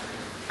got.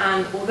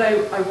 And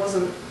although I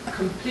wasn't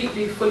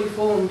completely fully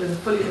formed and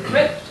fully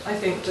equipped, I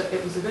think that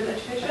it was a good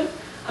education.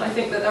 And I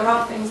think that there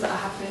are things that are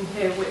happening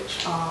here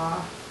which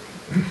are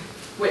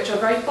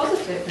very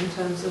positive in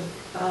terms of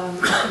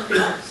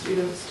equipping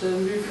students to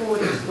move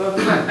forward into the world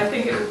of work. I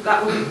think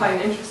that will be quite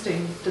an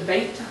interesting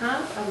debate to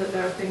have, and that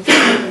there are things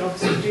that we can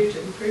obviously do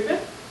to improve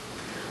it.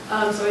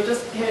 So I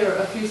just here are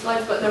a few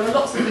slides, but there are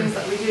lots of things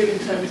that we do in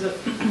terms of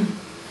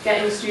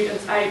getting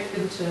students out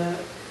into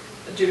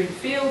doing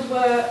field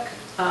work,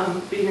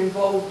 being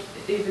involved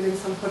even in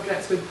some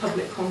projects with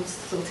public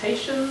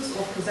consultations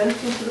or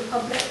presenting to the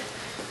public,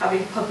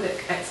 having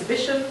public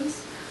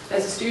exhibitions.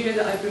 There's a studio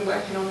that I've been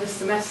working on this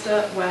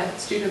semester where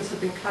students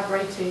have been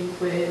collaborating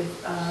with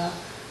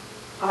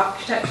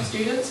architecture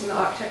students in the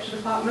architecture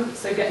department,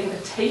 so getting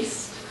a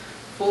taste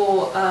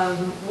for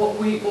what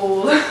we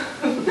all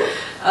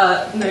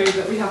know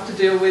that we have to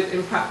deal with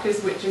in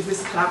practice, which is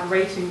this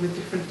collaborating with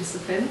different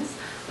disciplines.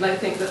 And I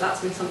think that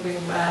that's been something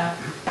where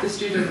the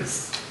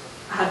students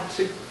had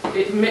to,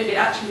 it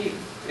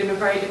in a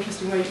very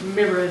interesting way,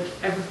 mirrored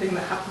everything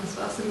that happens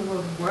to us in the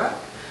world of work.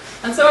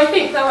 And so I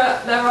think there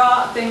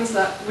are things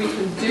that we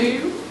can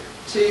do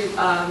to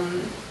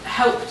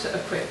help to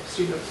equip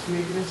students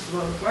moving into the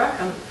world of work,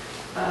 and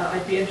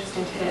I'd be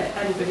interested to hear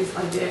anybody's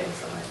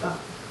ideas like that.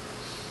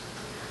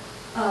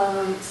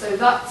 So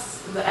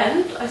that's the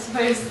end. I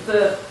suppose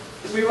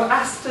we were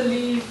asked to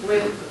leave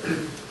with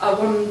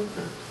one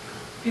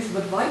piece of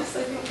advice,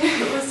 I think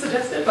it was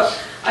suggested, but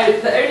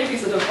the only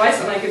piece of advice,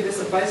 and I give this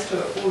advice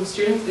to all the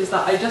students, is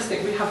that I just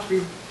think we have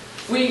to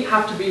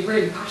be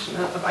really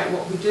passionate about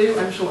what we do.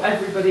 I'm sure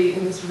everybody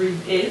in this room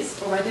is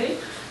already,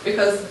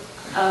 because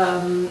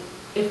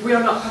if we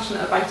are not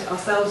passionate about it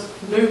ourselves,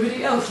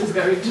 nobody else is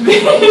going to be.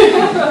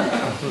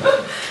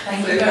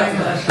 Thank you very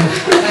much.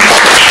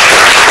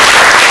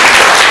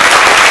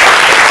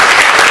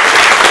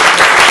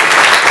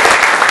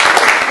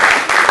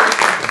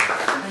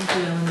 Thank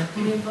you, Eleanor.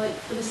 Can we invite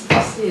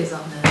Felicity Steers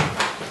up now?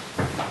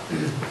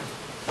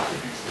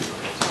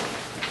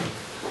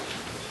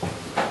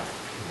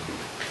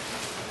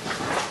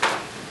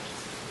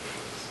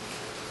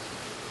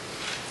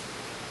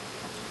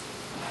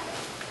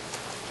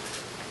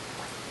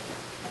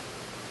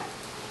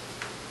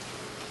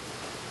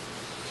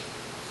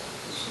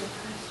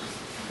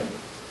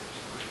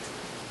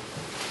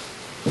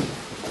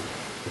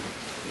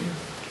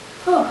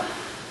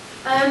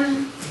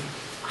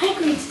 I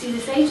agreed to do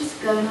this ages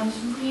ago, and I was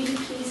really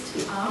pleased to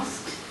be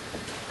asked.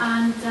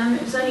 And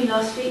it was only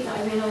last week that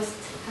I realised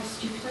how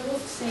stupid I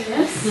was to say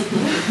yes.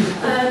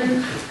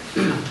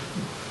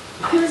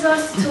 I was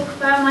asked to talk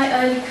about my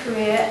early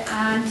career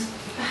and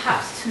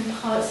perhaps to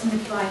impart some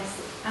advice.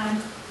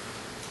 And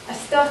I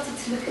started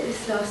to look at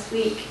this last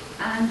week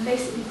and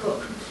basically got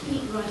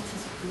complete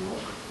writer's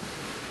block.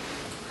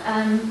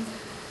 And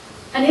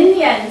in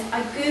the end,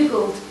 I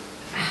Googled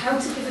how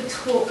to give a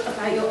talk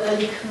about your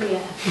early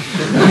career.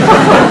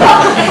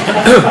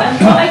 And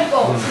what I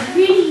got was a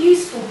really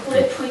useful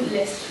bullet point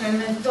list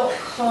from a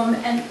 .com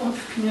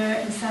entrepreneur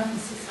in San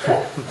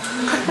Francisco,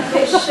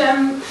 which,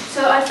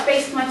 so I've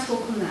based my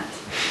talk on that.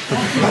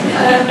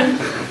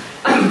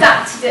 I've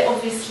adapted it,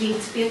 obviously,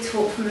 to be a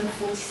talk from a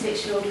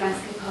 46-year-old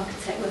landscape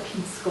architect working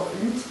in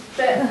Scotland,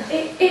 but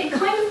it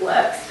kind of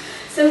works.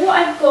 So what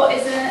I've got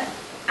is an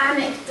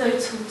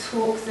anecdotal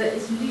talk that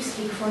is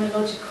loosely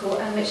chronological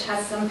and which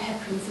has some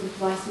pepperings of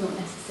advice, not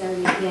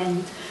necessarily at the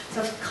end.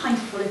 So I've kind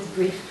of followed the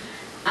brief,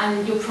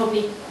 and you'll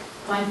probably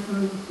find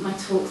from my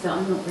talk that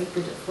I'm not very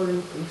good at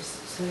following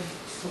briefs, so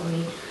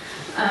sorry.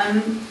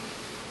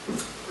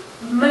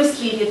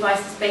 Mostly the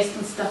advice is based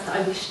on stuff that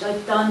I wished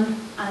I'd done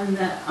and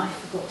that I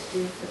forgot to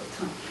do at the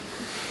time.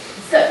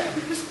 So,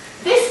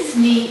 this is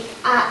me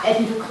at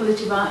Edinburgh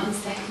College of Art in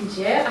second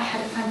year. I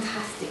had a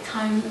fantastic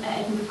time at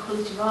Edinburgh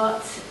College of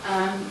Art,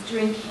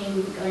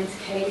 drinking, going to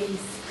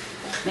Kaylee's,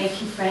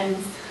 making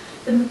friends.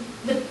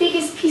 The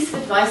biggest piece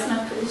of advice, and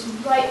I put this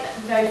right at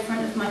the very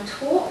front of my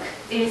talk,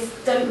 is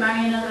don't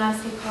marry another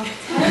landscape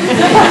architect.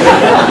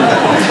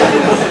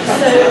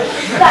 So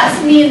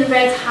that's me in the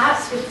red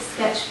hat with the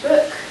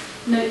sketchbook.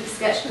 Note the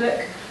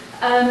sketchbook.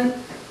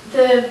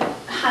 The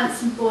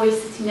handsome boy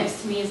sitting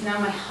next to me is now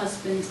my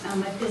husband and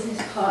my business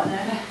partner.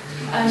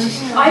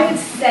 I would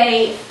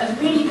say a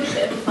really good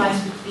bit of advice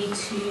would be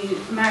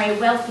to marry a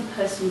wealthy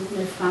person with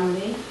no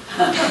family,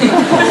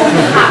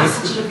 perhaps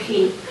a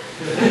GP.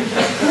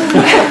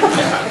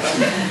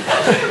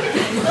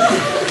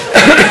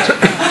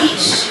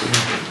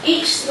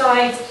 Each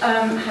slide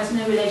has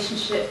no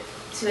relationship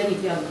to any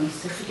of the other ones,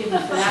 so forgive me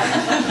for that.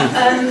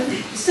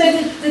 So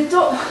the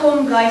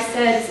 .com guy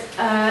said,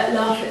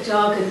 laugh at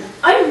jargon.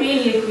 I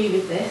really agree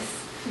with this.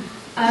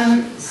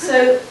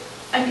 So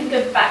I'm going to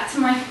go back to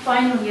my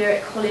final year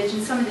at college,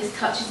 and some of this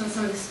touches on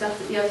some of the stuff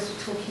that the others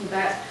were talking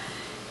about.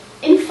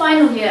 In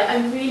final year, I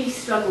really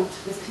struggled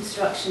with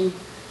construction.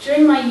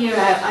 During my year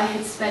out, I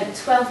had spent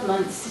 12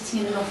 months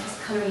sitting in an office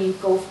colouring in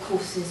golf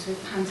courses with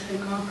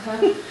Pantone marker,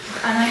 and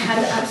I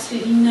had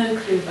absolutely no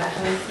clue about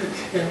how anything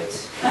was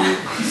built.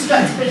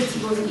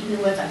 Constructability wasn't even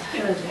a word I'd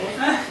heard of.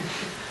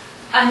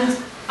 And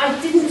I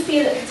didn't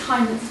feel at the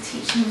time that the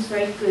teaching was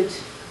very good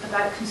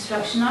about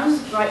construction. I was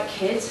a bright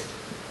kid,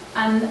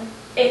 and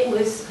it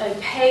was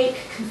opaque,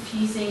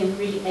 confusing, and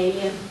really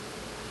alien.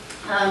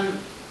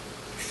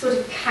 Sort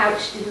of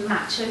couched in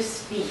macho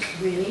speak,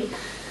 really.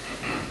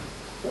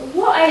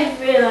 What I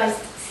have realised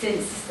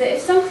since is that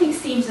if something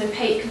seems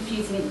opaque,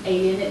 confusing and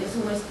alien, it was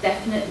almost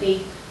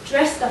definitely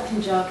dressed up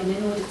in jargon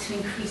in order to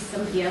increase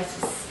somebody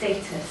else's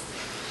status.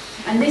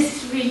 And this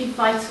is really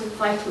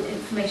vital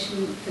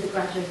information for the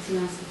graduating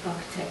landscape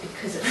architect,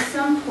 because at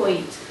some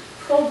point,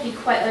 probably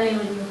quite early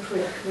on in your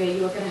career,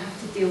 you are going to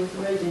have to deal with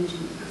road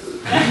engineers.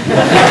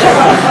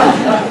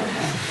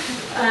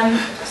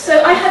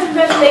 So I had a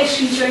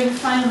revelation during the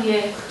final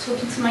year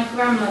talking to my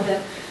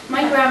grandmother.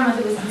 My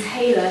grandmother was a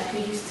tailor who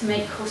used to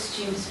make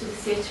costumes for the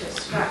theatre at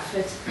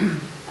Stratford.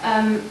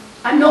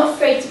 I'm not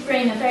afraid to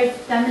bring a very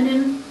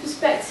feminine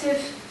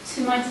perspective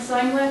to my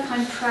design work.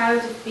 I'm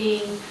proud of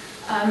being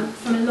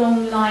from a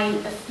long line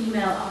of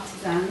female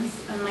artisans,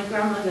 and my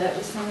grandmother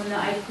was someone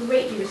that I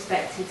greatly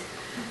respected.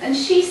 And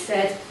she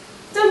said,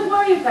 don't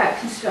worry about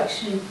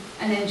construction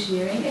and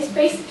engineering, it's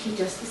basically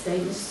just the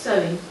same as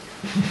sewing.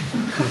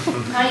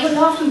 Now you're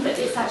laughing, but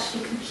it's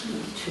actually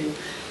completely true.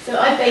 So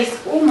I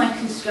base all my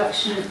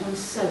construction on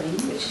sewing,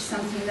 which is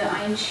something that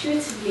I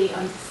intuitively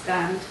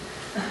understand.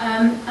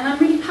 And I'm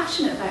really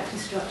passionate about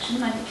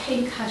construction. I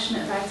became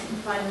passionate about it in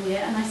final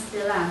year, and I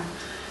still am.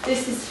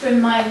 This is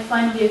from my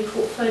final year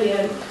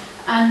portfolio,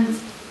 and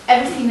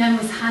everything then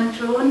was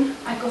hand-drawn.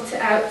 I got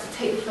it out to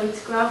take the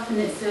photograph, and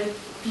it's a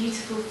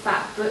beautiful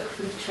fat book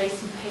full of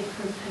tracing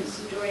paper and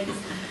pencil drawings.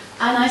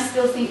 And I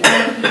still think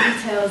there are lovely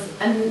details,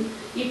 and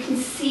you can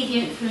see the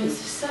influence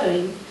of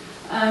sewing.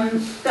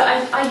 But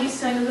I use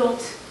sewing a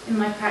lot in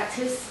my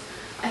practice.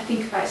 I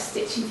think about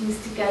stitching things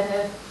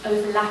together,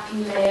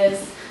 overlapping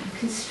layers,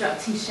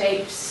 constructing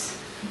shapes.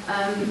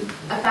 A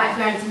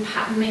background in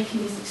pattern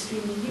making is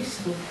extremely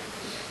useful.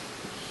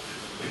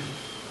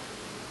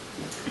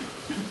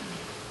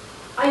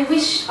 I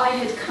wish I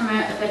had come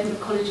out of Edinburgh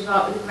College of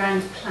Art with a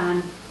grand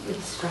plan, with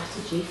a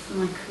strategy for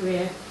my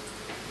career.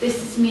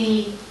 This is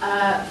me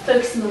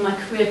focusing on my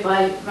career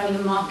by running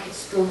a market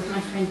stall with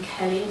my friend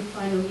Kelly in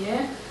final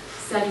year,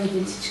 selling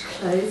vintage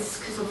clothes,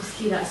 because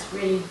obviously that's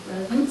really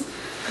relevant.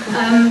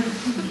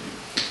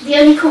 The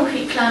only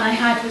concrete plan I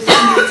had was to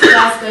move to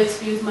Glasgow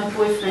to be with my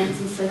boyfriend,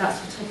 and so that's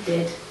what I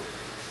did.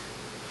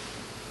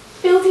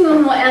 Building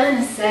on what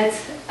Eleanor said,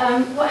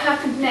 what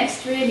happened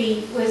next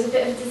really was a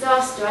bit of a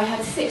disaster. I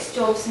had 6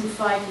 jobs in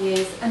 5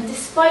 years, and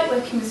despite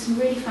working with some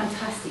really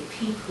fantastic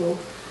people,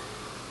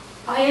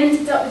 I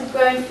ended up with a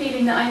growing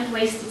feeling that I had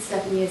wasted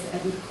 7 years at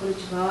Edinburgh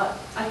College of Art.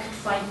 I could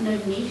find no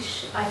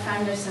niche, I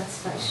found no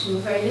satisfaction, or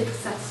very little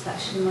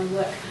satisfaction in my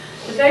work.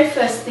 The very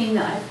first thing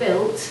that I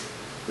built,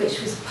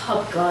 which was a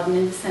pub garden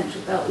in the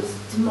Central Belt, was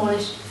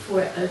demolished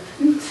before it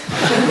opened.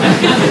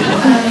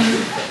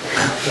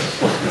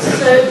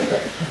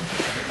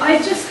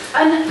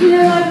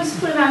 I was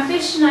full of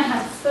ambition, I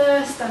had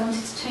thirst, I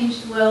wanted to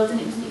change the world, and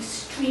it was an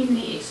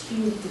extremely,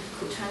 extremely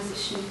difficult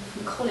transition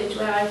from college,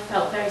 where I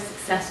felt very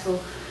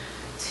successful,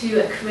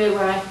 to a career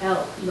where I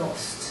felt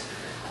lost.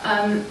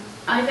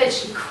 I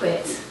eventually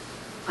quit.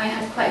 I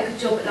had quite a good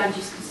job at Land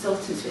Use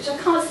Consultants, which I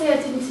can't say I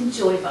didn't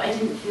enjoy, but I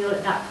didn't feel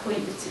at that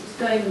point that it was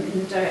going in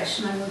the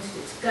direction I wanted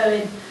it to go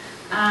in.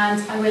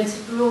 And I went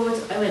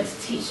abroad, I went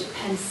to teach at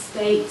Penn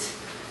State,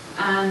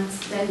 and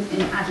then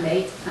in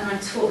Adelaide, and I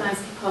taught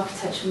landscape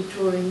architecture and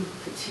drawing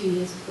for 2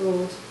 years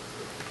abroad.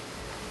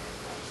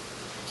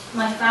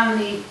 My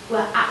family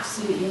were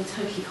absolutely and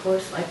totally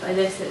horrified by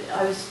this.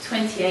 I was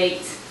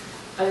 28,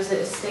 I was at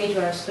a stage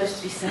where I was supposed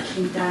to be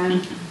settling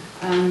down,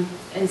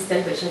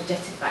 instead of which I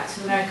jetted back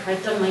to America.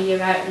 I'd done my year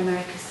out in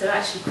America, so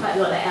actually quite a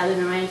lot like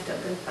Eleanor, I ended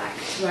up going back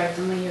to where I'd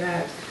done my year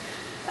out.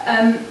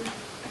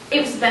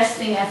 It was the best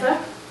thing ever,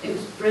 it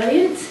was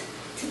brilliant.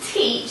 To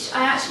teach,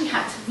 I actually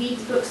had to read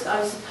the books that I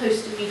was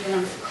supposed to read when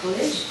I was at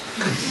college.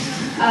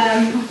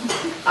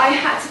 I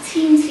had to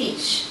team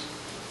teach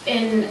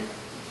in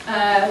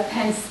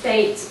Penn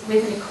State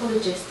with an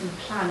ecologist and a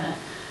planner,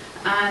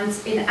 and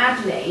in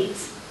Adelaide,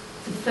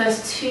 for the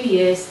first 2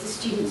 years, the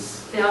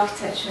students, the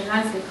architecture and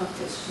landscape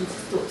architecture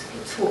students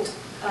are taught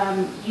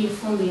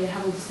uniformly. They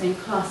have all the same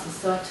classes,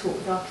 so I taught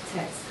with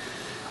architects.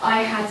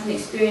 I had an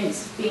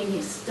experience of being the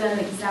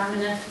external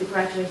examiner for the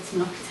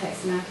graduating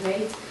architects in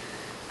Adelaide,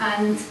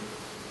 and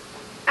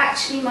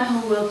actually my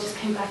whole world just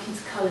came back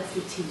into colour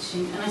through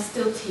teaching, and I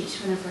still teach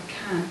whenever I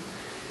can.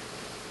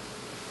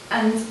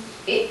 And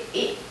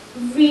it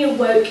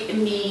reawoke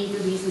in me the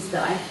reasons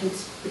that I had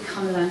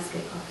become a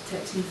landscape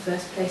architect in the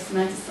first place, and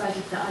I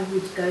decided that I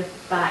would go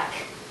back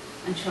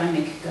and try and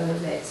make a go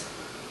of it.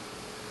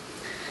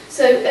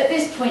 So at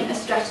this point a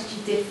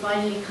strategy did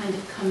finally kind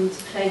of come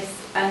into place,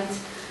 and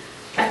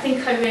I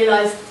think I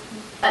realised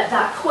at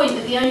that point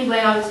that the only way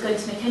I was going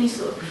to make any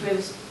sort of career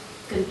was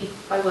going to be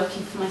by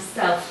working for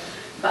myself,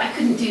 but I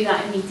couldn't do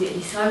that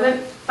immediately. So I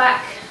went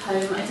back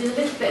home, I did a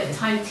little bit of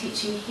time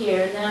teaching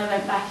here, and then I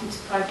went back into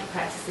private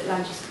practice at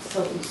Land Use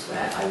Consultants,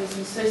 where I was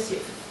an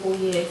associate for 4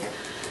 years.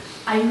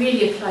 I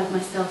really applied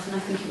myself, and I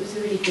think it was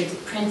a really good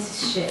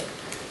apprenticeship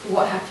for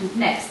what happened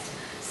next.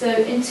 So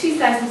in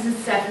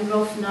 2007,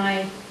 Rolf and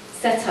I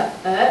set up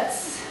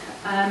ERTS,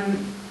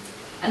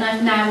 and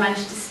I've now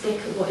managed to stick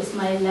at what is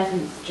my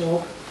 11th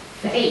job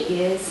for 8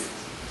 years.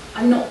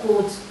 I'm not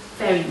bored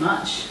very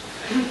much,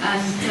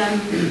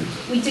 and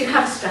we do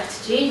have a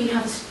strategy. We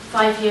have a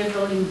 5-year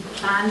rolling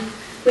plan,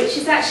 which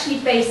is actually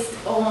based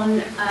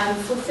on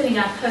fulfilling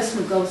our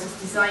personal goals as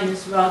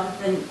designers rather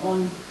than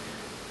on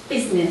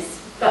business,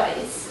 but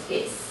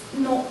it's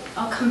not,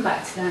 I'll come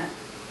back to that.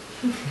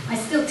 I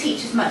still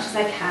teach as much as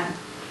I can,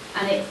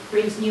 and it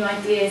brings new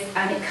ideas,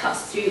 and it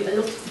cuts through a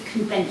lot of the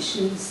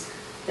conventions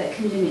that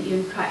can limit you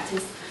in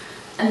practice.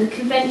 And the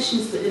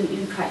conventions that limit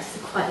you in practice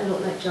are quite a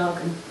lot like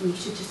jargon, and you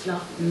should just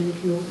laugh at them and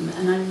ignore them,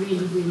 and I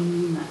really, really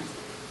mean that.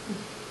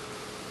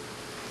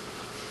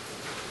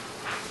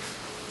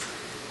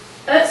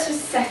 ERTS was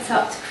set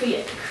up to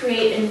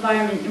create an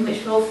environment in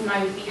which Rolf and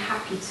I would be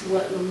happy to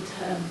work long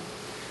term.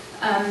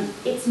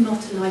 It's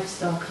not a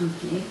lifestyle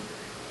company.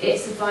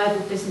 it's a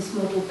viable business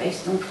model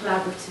based on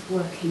collaborative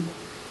working.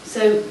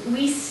 So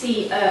we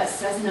see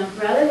URTS as an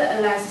umbrella that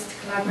allows us to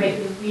collaborate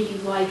with a really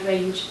wide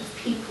range of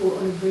people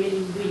on a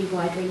really, really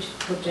wide range of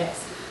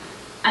projects.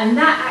 And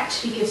that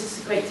actually gives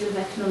us a great deal of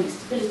economic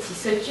stability.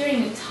 So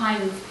during a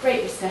time of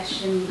great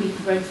recession, we've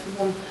grown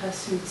from 1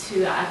 person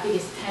to our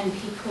biggest 10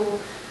 people.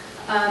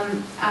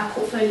 Our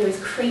portfolio is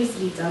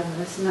crazily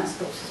diverse, and that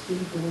stops us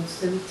being bored.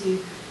 So we do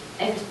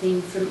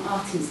everything from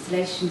art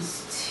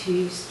installations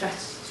to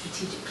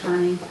strategic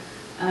planning,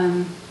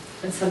 and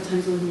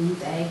sometimes all in one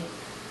day.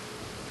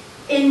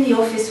 In the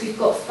office, we've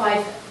got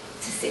 5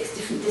 to 6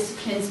 different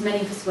disciplines.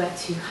 Many of us wear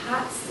 2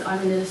 hats. I'm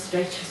an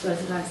illustrator as well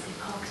as a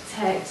landscape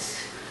architect.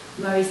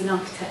 Murray's an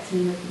architect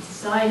and an urban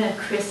designer.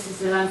 Chris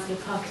is a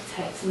landscape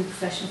architect and a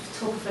professional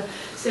photographer.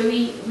 So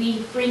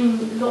we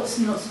bring lots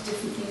and lots of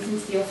different things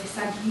into the office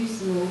and use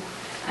them all.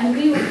 And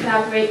we will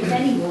collaborate with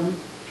anyone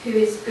who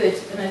is good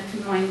and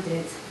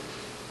open-minded.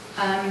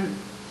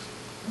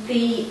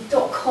 The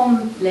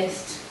 .com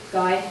list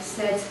guy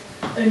said,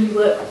 only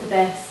work with the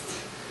best.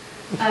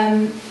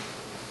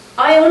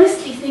 I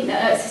honestly think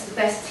that URTS is the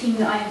best team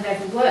that I have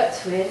ever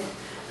worked with.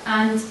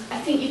 And I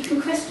think you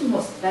can question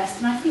what's the best,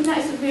 and I think that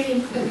is a really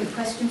important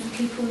question for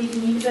people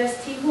leaving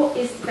university. What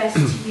is the best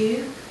to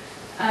you?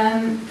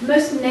 The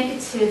most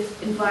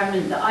negative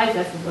environment that I've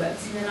ever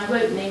worked in, and I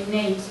won't name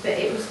names, but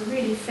it was a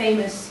really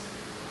famous,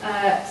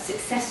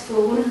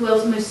 successful, one of the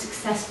world's most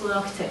successful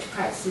architecture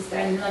practices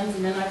there in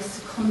London, and I was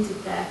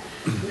seconded there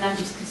from land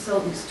use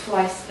consultants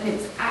twice, and it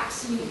was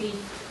absolutely,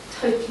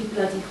 totally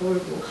bloody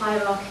horrible,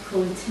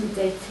 hierarchical,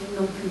 intimidating,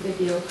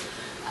 non-convivial,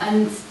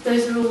 and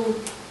those are all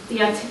the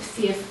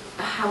antithesis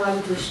of how I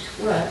would wish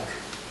to work.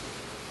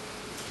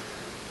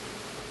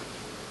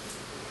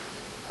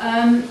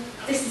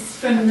 This is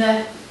from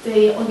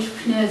the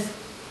entrepreneur's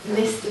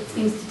list of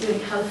things to do in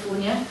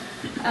California.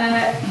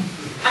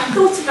 I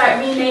thought about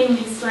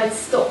renaming the slide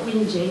Stop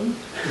Whinging,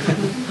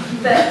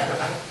 but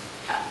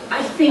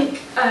I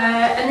think,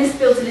 and this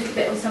builds a little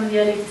bit on some of the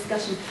earlier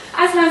discussion,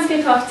 as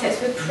landscape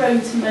architects we're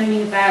prone to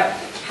moaning about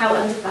how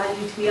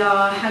undervalued we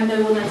are, how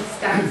no one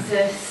understands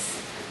us.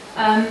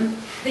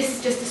 This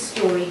is just a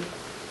story.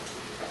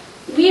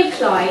 We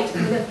applied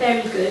with a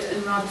very good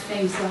and rather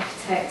famous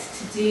architect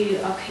to do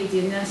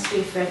Arcadia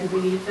Nursery for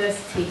Edinburgh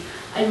University.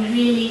 I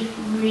really,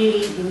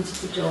 really wanted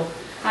the job.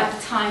 At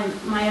the time,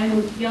 my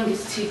own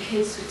youngest 2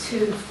 kids were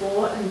 2 and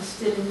 4 and were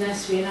still in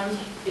nursery, and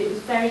it was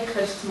very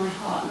close to my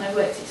heart, and I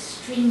worked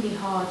extremely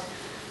hard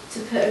to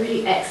put a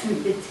really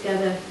excellent bid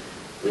together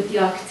with the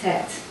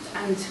architect,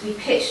 and we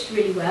pitched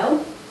really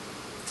well,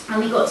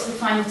 and we got to the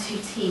final 2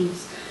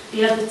 teams.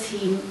 The other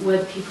team were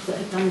the people that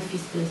had done the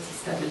feasibility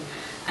study,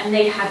 and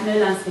they had no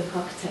landscape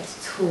architect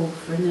at all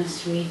for a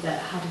nursery that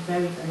had a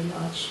very, very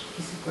large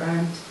piece of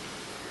ground.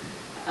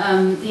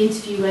 The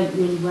interview went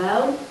really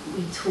well.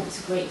 We talked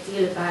a great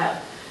deal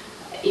about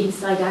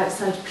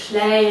inside-outside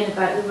play and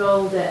about the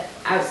role that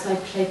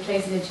outside play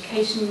plays in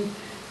education,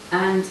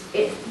 and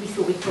we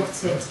thought we'd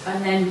got it,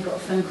 and then we got a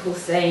phone call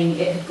saying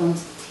it had gone to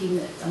the team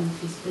that had done the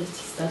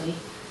feasibility study,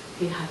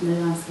 who had no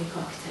landscape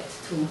architect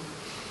at all.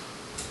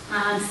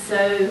 And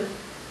so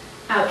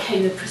out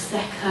came the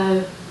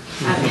Prosecco,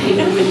 out came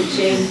the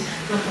whinging.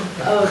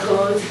 Oh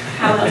God,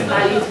 how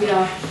undervalued we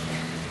are.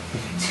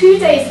 2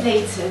 days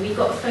later, we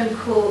got a phone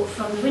call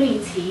from the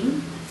winning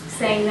team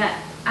saying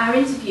that our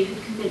interview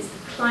had convinced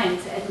the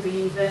client at Edinburgh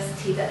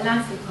University that a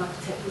landscape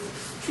architect was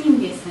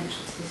extremely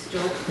essential to this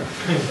job.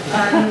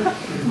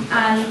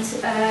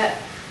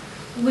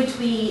 Would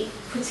we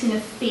put in a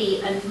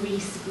fee and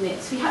resubmit?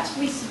 So we had to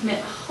resubmit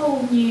a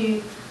whole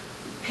new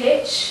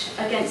pitch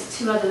against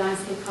 2 other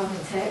landscape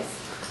architects,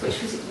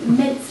 which was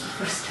immensely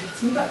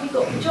frustrating, but we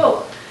got the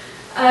job.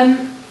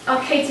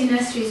 Arcadia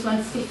Nursery has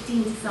won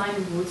 15 design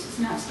awards. It's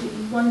an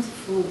absolutely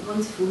wonderful,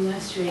 wonderful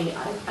nursery.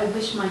 I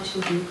wish my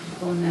children could have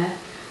gone there.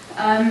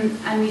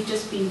 And we've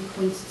just been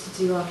appointed to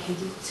do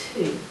Arcadia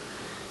 2.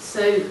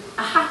 So,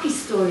 a happy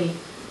story.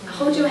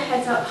 Hold your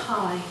head up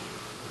high.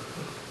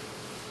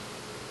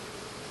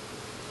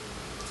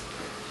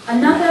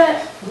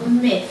 Another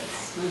myth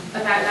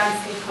about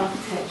landscape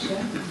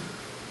architecture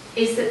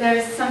is that there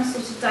is some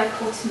sort of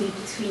dichotomy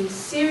between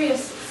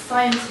serious,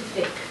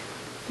 scientific,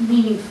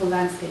 meaningful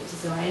landscape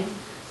design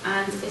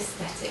and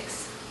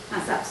aesthetics.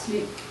 That's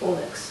absolute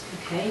bollocks,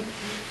 okay?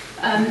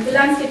 The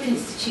Landscape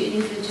Institute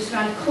in England just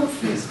ran a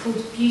conference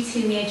called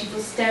Beauty in the Age of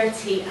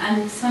Austerity,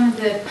 and some of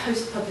the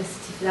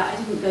post-publicity for that, I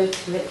didn't go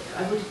to it,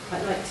 I would have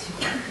quite liked to,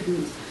 but I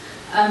couldn't,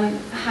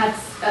 had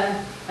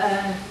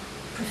a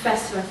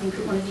professor, I think,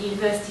 at one of the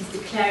universities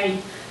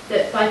declaring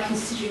that by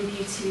considering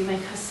beauty we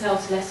make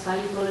ourselves less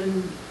valuable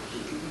and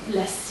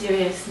less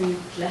serious and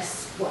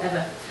less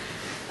whatever.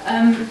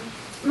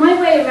 My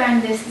way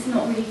around this is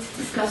not really to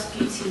discuss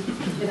beauty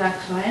with our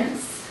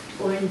clients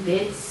or in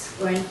bids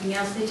or anything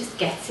else. They just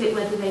get it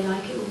whether they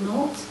like it or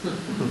not.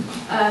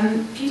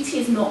 Beauty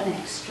is not an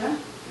extra.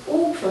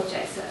 All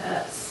projects at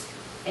URTS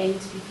aim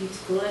to be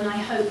beautiful, and I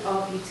hope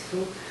are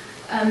beautiful.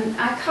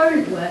 Our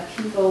current work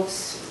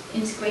involves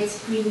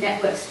integrated green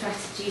network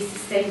strategies,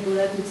 sustainable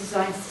urban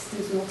design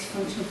systems,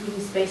 multifunctional green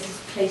spaces,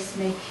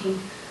 placemaking,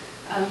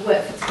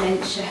 work for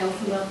dementia,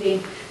 health and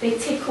well-being. They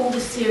tick all the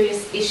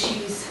serious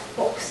issues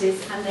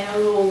boxes, and they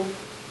are all,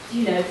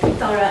 you know,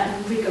 thorough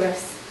and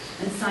rigorous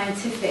and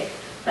scientific,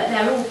 but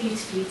they're all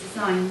beautifully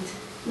designed.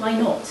 Why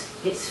not?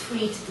 It's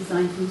free to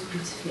design things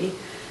beautifully.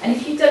 And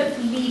if you don't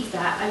believe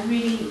that, I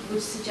really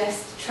would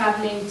suggest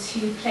travelling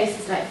to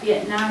places like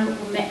Vietnam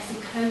or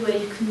Mexico, where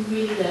you can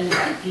really learn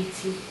about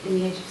beauty in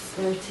the age of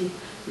austerity.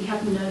 We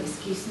have no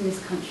excuse in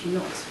this country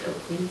not to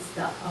build things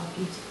that are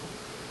beautiful.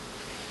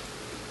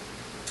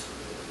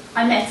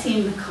 I met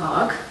Ian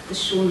McHarg, the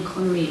Sean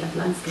Connery of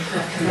landscape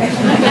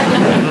architecture.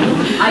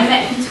 I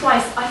met him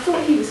twice. I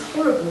thought he was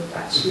horrible,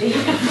 actually,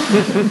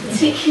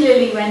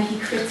 particularly when he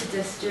critiqued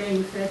us during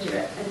the third year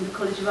at Edinburgh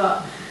College of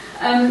Art.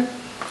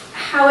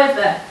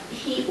 However,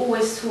 he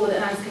always saw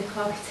that landscape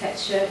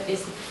architecture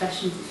is the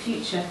profession of the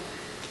future.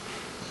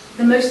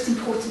 The most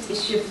important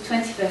issue of the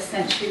 21st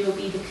century will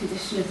be the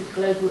condition of the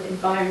global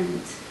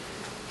environment.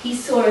 He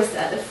saw us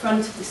at the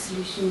front of the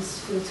solutions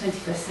for the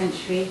 21st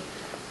century,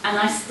 and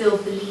I still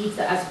believe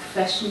that as a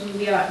profession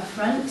we are at the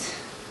front.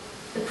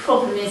 The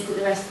problem is that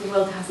the rest of the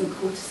world hasn't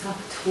caught us up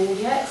at all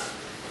yet.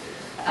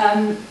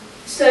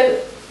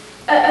 So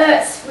at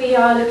ERTS we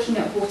are looking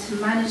at water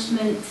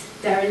management,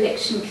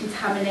 dereliction,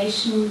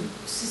 contamination,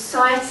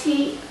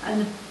 society,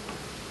 and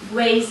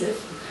ways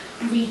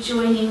of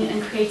rejoining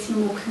and creating a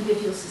more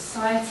convivial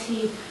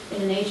society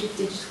in an age of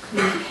digital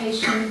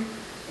communication,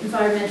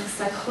 environmental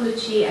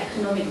psychology,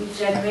 economic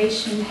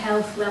regeneration,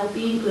 health,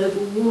 well-being,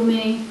 global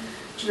warming,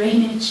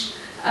 drainage.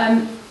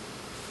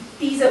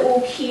 These are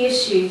all key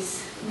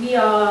issues. We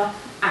are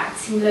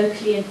acting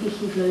locally and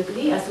thinking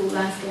globally, as all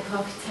landscape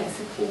architects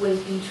have always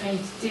been trained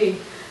to do.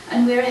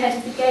 And we're ahead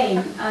of the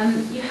game.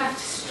 You have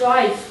to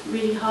strive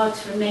really hard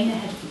to remain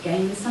ahead of the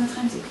game, and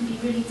sometimes it can be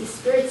really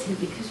dispiriting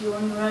because you're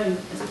on your own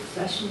as a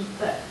profession,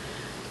 but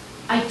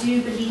I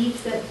do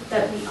believe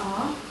that we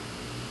are.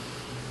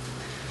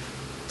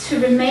 To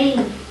remain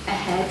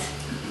ahead,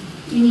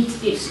 you need to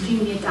be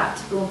extremely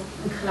adaptable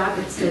and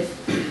collaborative.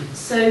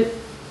 So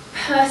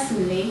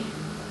personally,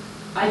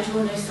 I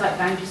draw no site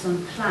boundaries on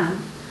the plan.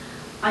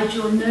 I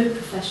draw no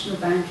professional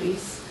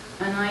boundaries,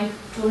 and I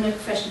draw no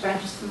professional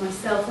boundaries for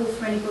myself or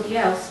for anybody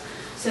else.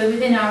 So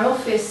within our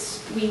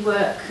office, we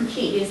work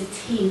completely as a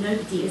team.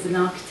 Nobody is an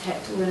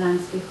architect or a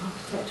landscape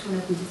architect or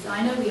an urban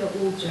designer. We are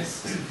all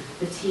just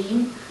the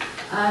team.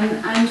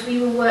 And we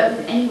will work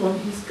with anyone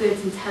who's good,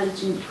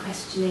 intelligent,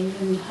 questioning,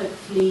 and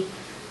hopefully,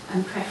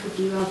 and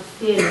preferably rather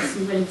fearless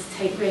and willing to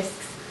take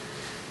risks.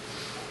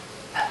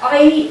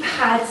 I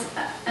had,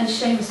 and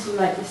Seamus will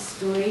like this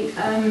story,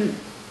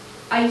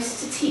 I used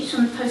to teach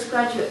on the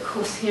postgraduate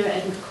course here at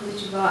Edinburgh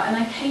College of Art, and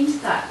I came to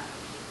that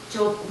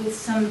job with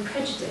some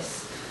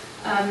prejudice.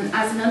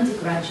 As an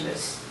undergraduate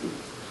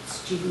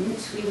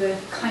student, we were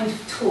kind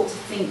of taught to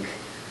think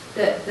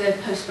that the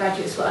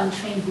postgraduates were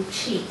untrainable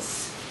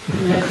cheats.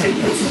 You know,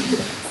 who could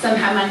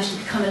somehow manage to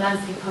become a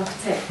landscape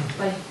architect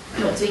by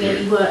not doing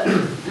any work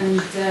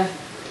and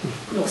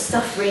not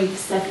suffering for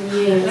 7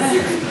 years.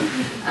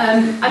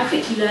 I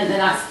quickly learned that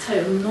that's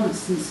total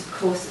nonsense, of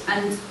course,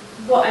 and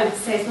what I would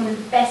say is one of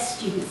the best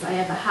students I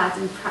ever had,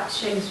 and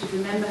perhaps Seamus would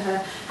remember her,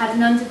 had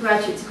an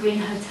undergraduate degree in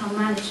hotel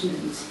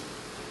management.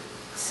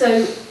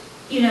 So,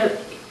 you know,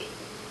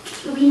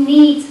 we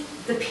need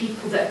the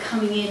people that are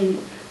coming in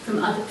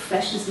from other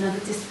professions and other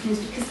disciplines,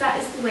 because that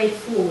is the way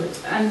forward.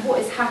 And what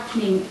is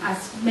happening,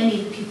 as many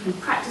of the people in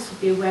practice will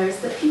be aware,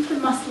 is that people are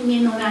muscling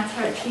in on our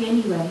territory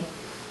anyway.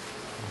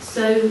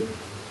 So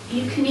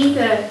you can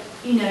either,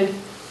 you know,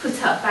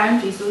 put up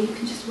boundaries, or you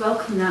can just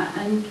welcome that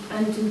and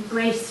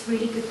embrace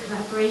really good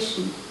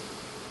collaboration.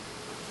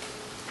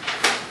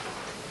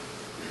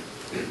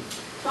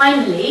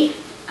 Finally,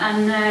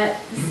 and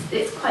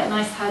it's quite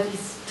nice how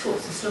these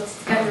talks are slotted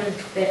together a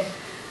little bit.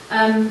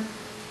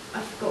 I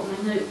forgot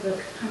my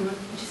notebook. Hang on,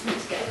 I just need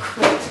to get a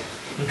quote.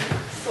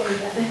 Sorry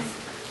about this.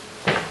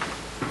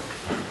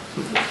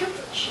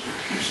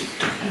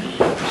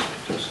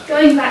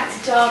 Going back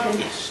to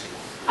jargon,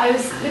 I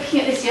was looking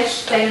at this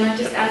yesterday and I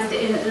just added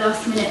it in at the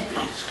last minute.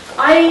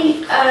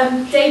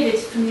 David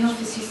from the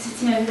office who's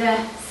sitting over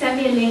there sent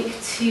me a link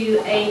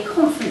to a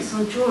conference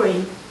on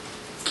drawing,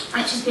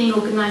 which is being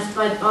organised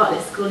by the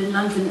Bartlett School in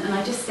London, and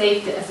I just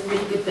saved it as a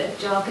really good bit of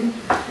jargon.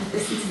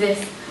 Listen to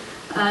this.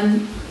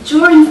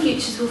 Drawing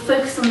Futures will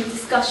focus on the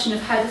discussion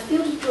of how the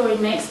field of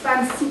drawing may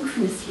expand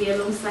synchronously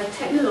alongside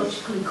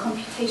technological and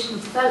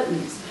computational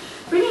developments.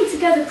 Bringing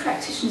together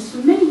practitioners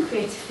from many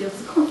creative fields,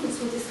 the conference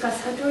will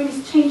discuss how drawing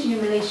is changing in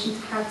relation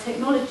to how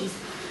technologies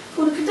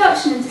for the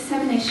production and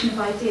dissemination of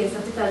ideas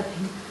are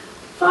developing.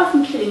 Far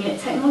from killing it,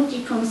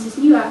 technology promises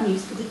new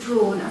avenues for the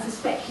drawn as a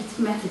speculative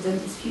method,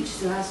 and its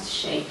future are ours to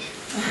shape.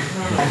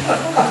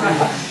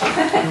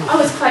 I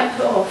was quite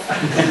put off.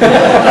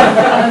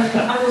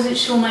 I wasn't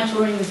sure my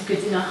drawing was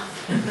good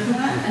enough.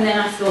 And then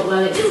I thought,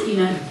 well, it's, you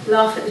know,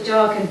 laugh at the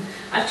jargon.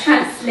 I've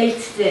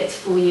translated it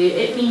for you.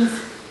 It means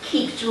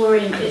keep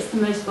drawing. It's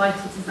the most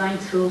vital design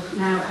tool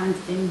now and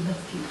in the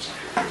future.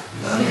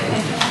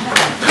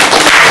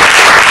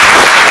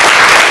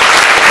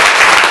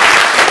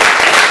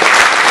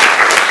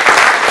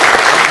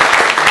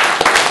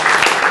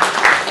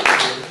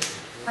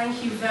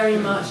 Thank you very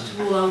much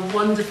to all our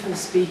wonderful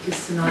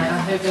speakers tonight. I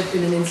hope they've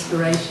been an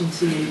inspiration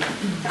to you.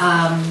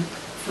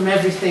 From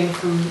everything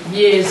from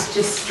years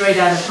just straight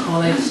out of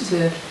college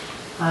to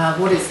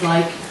what it's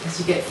like as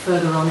you get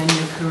further on in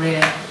your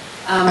career.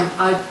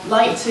 I'd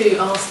like to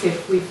ask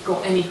if we've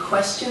got any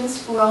questions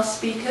for our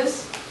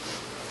speakers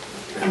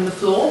from the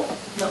floor.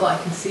 Not that I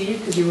can see you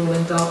because you're all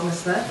in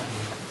darkness there.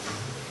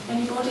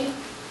 Anybody?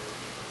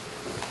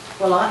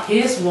 Well,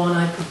 here's one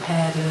I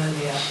prepared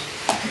earlier.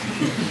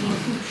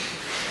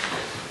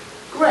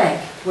 Greg,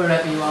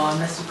 wherever you are,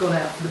 unless you've gone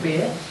out for the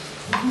beer.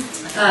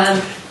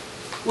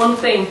 One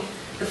thing,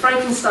 the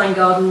Frankenstein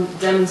Garden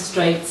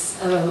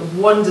demonstrates a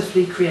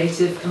wonderfully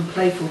creative and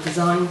playful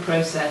design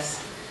process.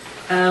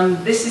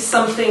 This is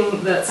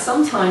something that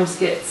sometimes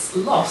gets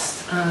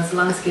lost as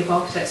landscape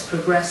architects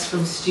progress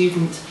from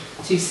student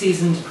to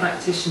seasoned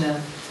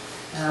practitioner.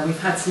 We've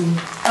had some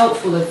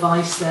helpful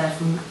advice there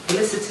from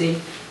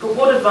Felicity, but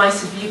what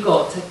advice have you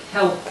got to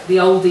help the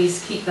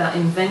oldies keep that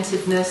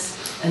inventiveness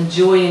and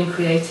joy and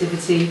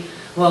creativity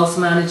whilst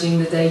managing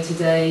the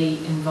day-to-day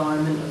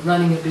environment of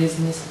running a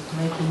business,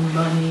 making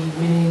money,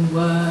 winning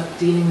work,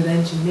 dealing with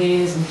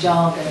engineers and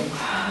jargon?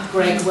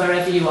 Greg,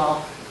 wherever you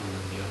are.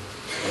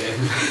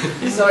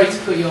 Sorry to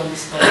put you on the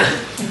spot.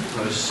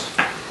 That was a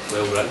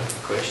well-written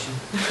question.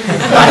 I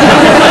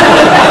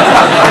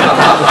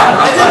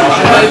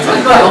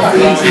got it off the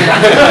internet.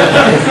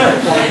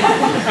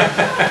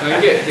 I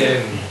think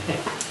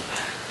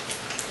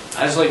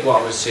as like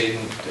what I was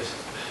saying, just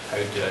how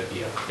do I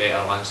be a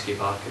better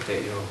landscape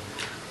architect? You know,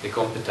 the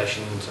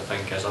competitions I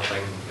think is a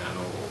thing. I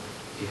know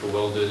people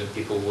will do them,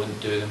 people won't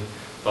do them,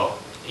 but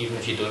even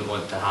if you don't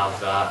want to have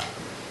that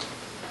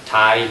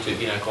tie to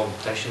being a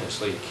competition, it's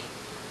like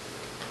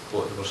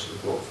what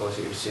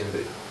Felicity was saying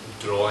about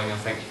drawing. I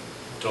think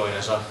drawing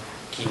is a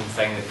keen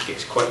thing that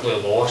gets quickly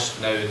lost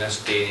now in this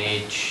day and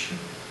age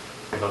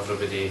with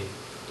everybody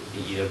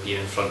either being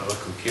in front of a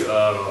computer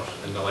or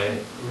in the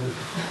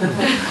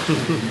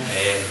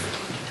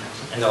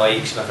and the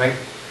likes. And I think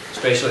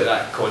especially at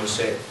that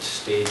concept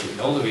stage and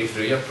all the way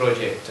through your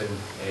project, and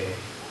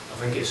I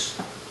think it's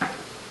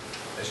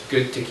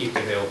good to keep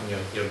developing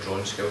your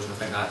drawing skills, and I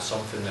think that's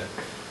something that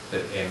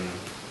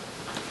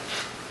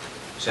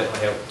certainly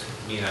helped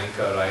me and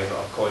Anka arrive at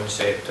a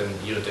concept and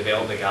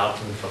develop the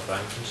garden for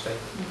Frankenstein.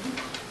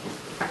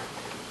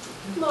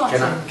 Martin.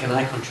 Can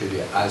I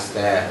contribute as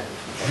their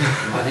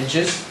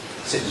managers,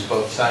 sitting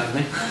both sides of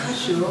me?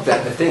 Sure.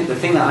 The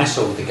thing that I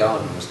saw with the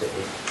garden was that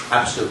it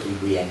absolutely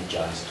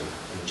re-energised them.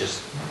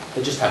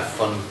 They just had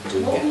fun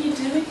doing What it. were you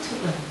doing to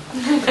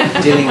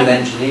them? Dealing with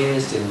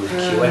engineers, dealing with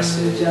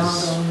QSs,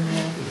 Jargon,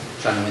 yeah.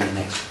 trying to win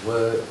the next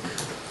work,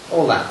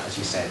 all that, as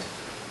you said.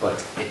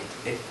 But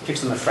it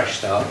gives them a fresh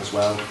start as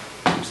well,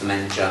 keeps them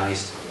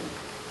energised,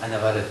 and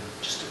they've had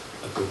just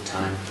a good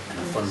time and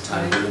a fun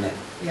time doing it.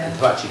 Yeah. And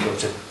to actually go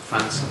to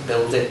France and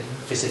build it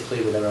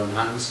physically with their own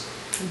hands,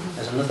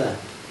 there's another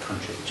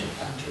contributing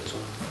factor as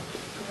well.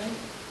 Great.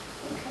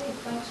 Okay,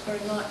 thanks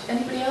very much.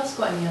 Anybody else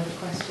got any other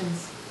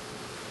questions?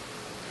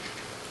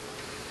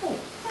 Oh,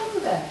 over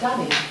there,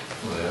 Danny.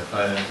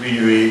 We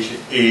knew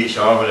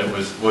AHR when it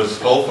was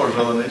golfers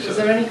rather than Was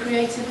there any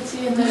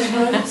creativity in those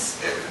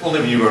rooms? only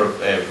when you were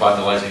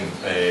vandalising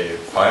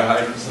fire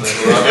hydrants and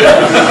things like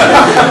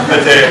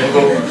that.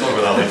 But we'll talk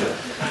about that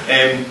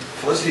later.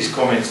 Felicity's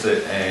comments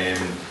that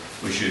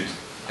we should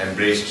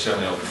embrace,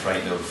 certainly not be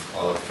frightened of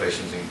other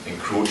professions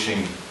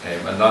encroaching,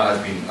 and that has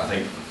been, I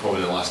think,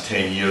 probably in the last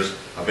 10 years,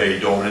 a very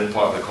dominant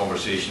part of the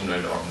conversation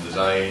around urban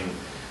design,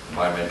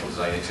 environmental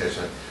design,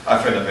 etc. I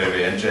find that very,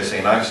 very interesting,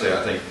 and actually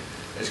I think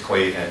it's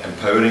quite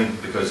empowering,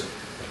 because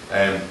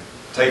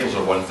titles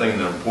are one thing,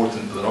 they're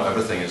important, but they're not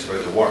everything, it's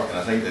about the work. And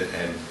I think that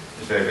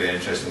it's very, very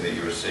interesting that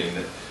you were saying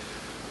that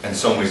in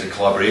some ways the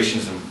collaboration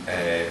is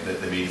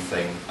the main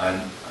thing,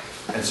 and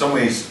in some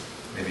ways,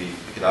 maybe you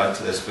could add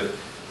to this, but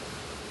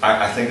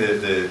I think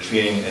that the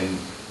training in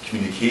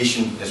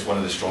communication is one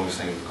of the strongest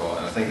things we've got,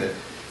 and I think that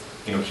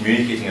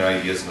communicating our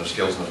ideas and our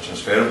skills and our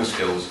transferable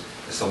skills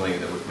is something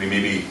that we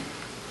maybe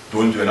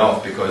don't do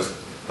enough, because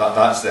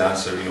that's the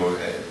answer.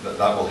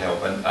 That will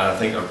help, and I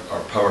think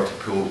our power to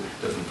pull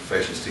different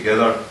professions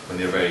together when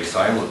they're very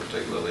siloed,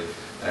 particularly,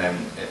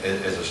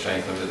 is a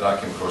strength, and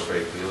that came across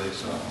very clearly.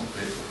 So I'm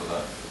grateful for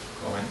that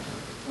comment.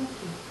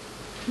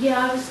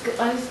 Yeah,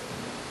 I was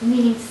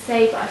meaning to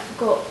say, but I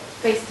forgot,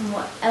 based on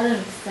what Ellen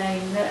was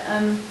saying, that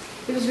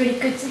it was really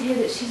good to hear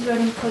that she's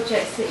running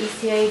projects at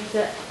ECA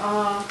that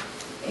are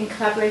in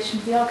collaboration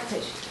with the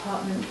architecture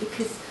department,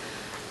 because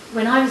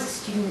when I was a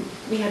student,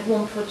 we had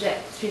one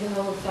project through the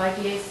whole of 5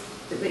 years,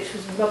 which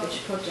was a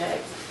rubbish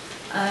project,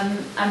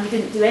 and we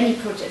didn't do any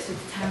projects with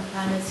the town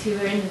planners who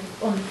were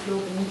on the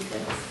floor beneath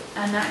us.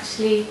 And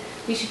actually,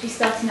 we should be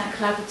starting that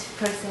collaborative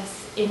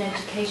process in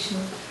education.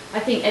 I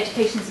think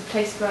education is a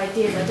place for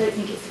ideas. I don't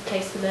think it's a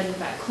place for learning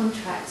about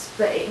contracts,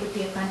 but it would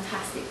be a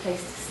fantastic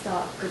place to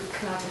start good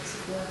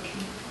collaborative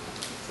working.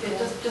 Yeah,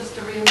 just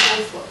to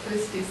reinforce what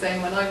Felicity's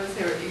saying, when I was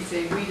here at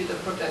UCA, we did a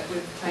project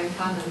with town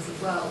planners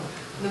as well.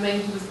 And the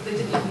main thing was they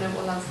didn't even know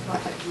what landscape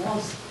architecture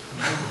was.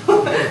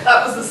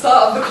 That was the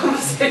start of the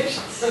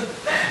conversation,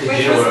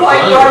 which was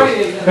quite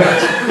worrying. But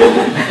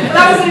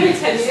that was only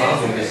 10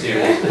 years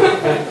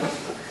ago.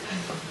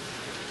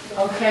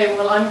 Okay,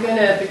 well I'm going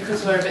to,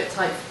 because we're a bit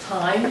tight for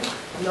time,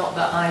 not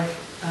that I've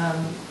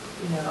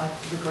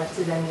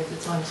regretted any of the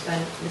time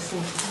spent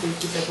listening to the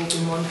speakers, they've all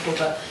been wonderful,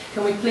 but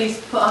can we please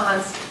put our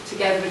hands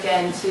together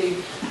again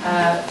to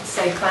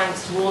say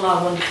thanks to all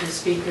our wonderful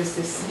speakers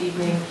this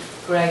evening,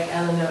 Greg,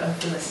 Eleanor and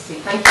Felicity.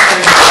 Thank you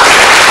very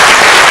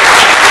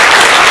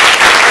much.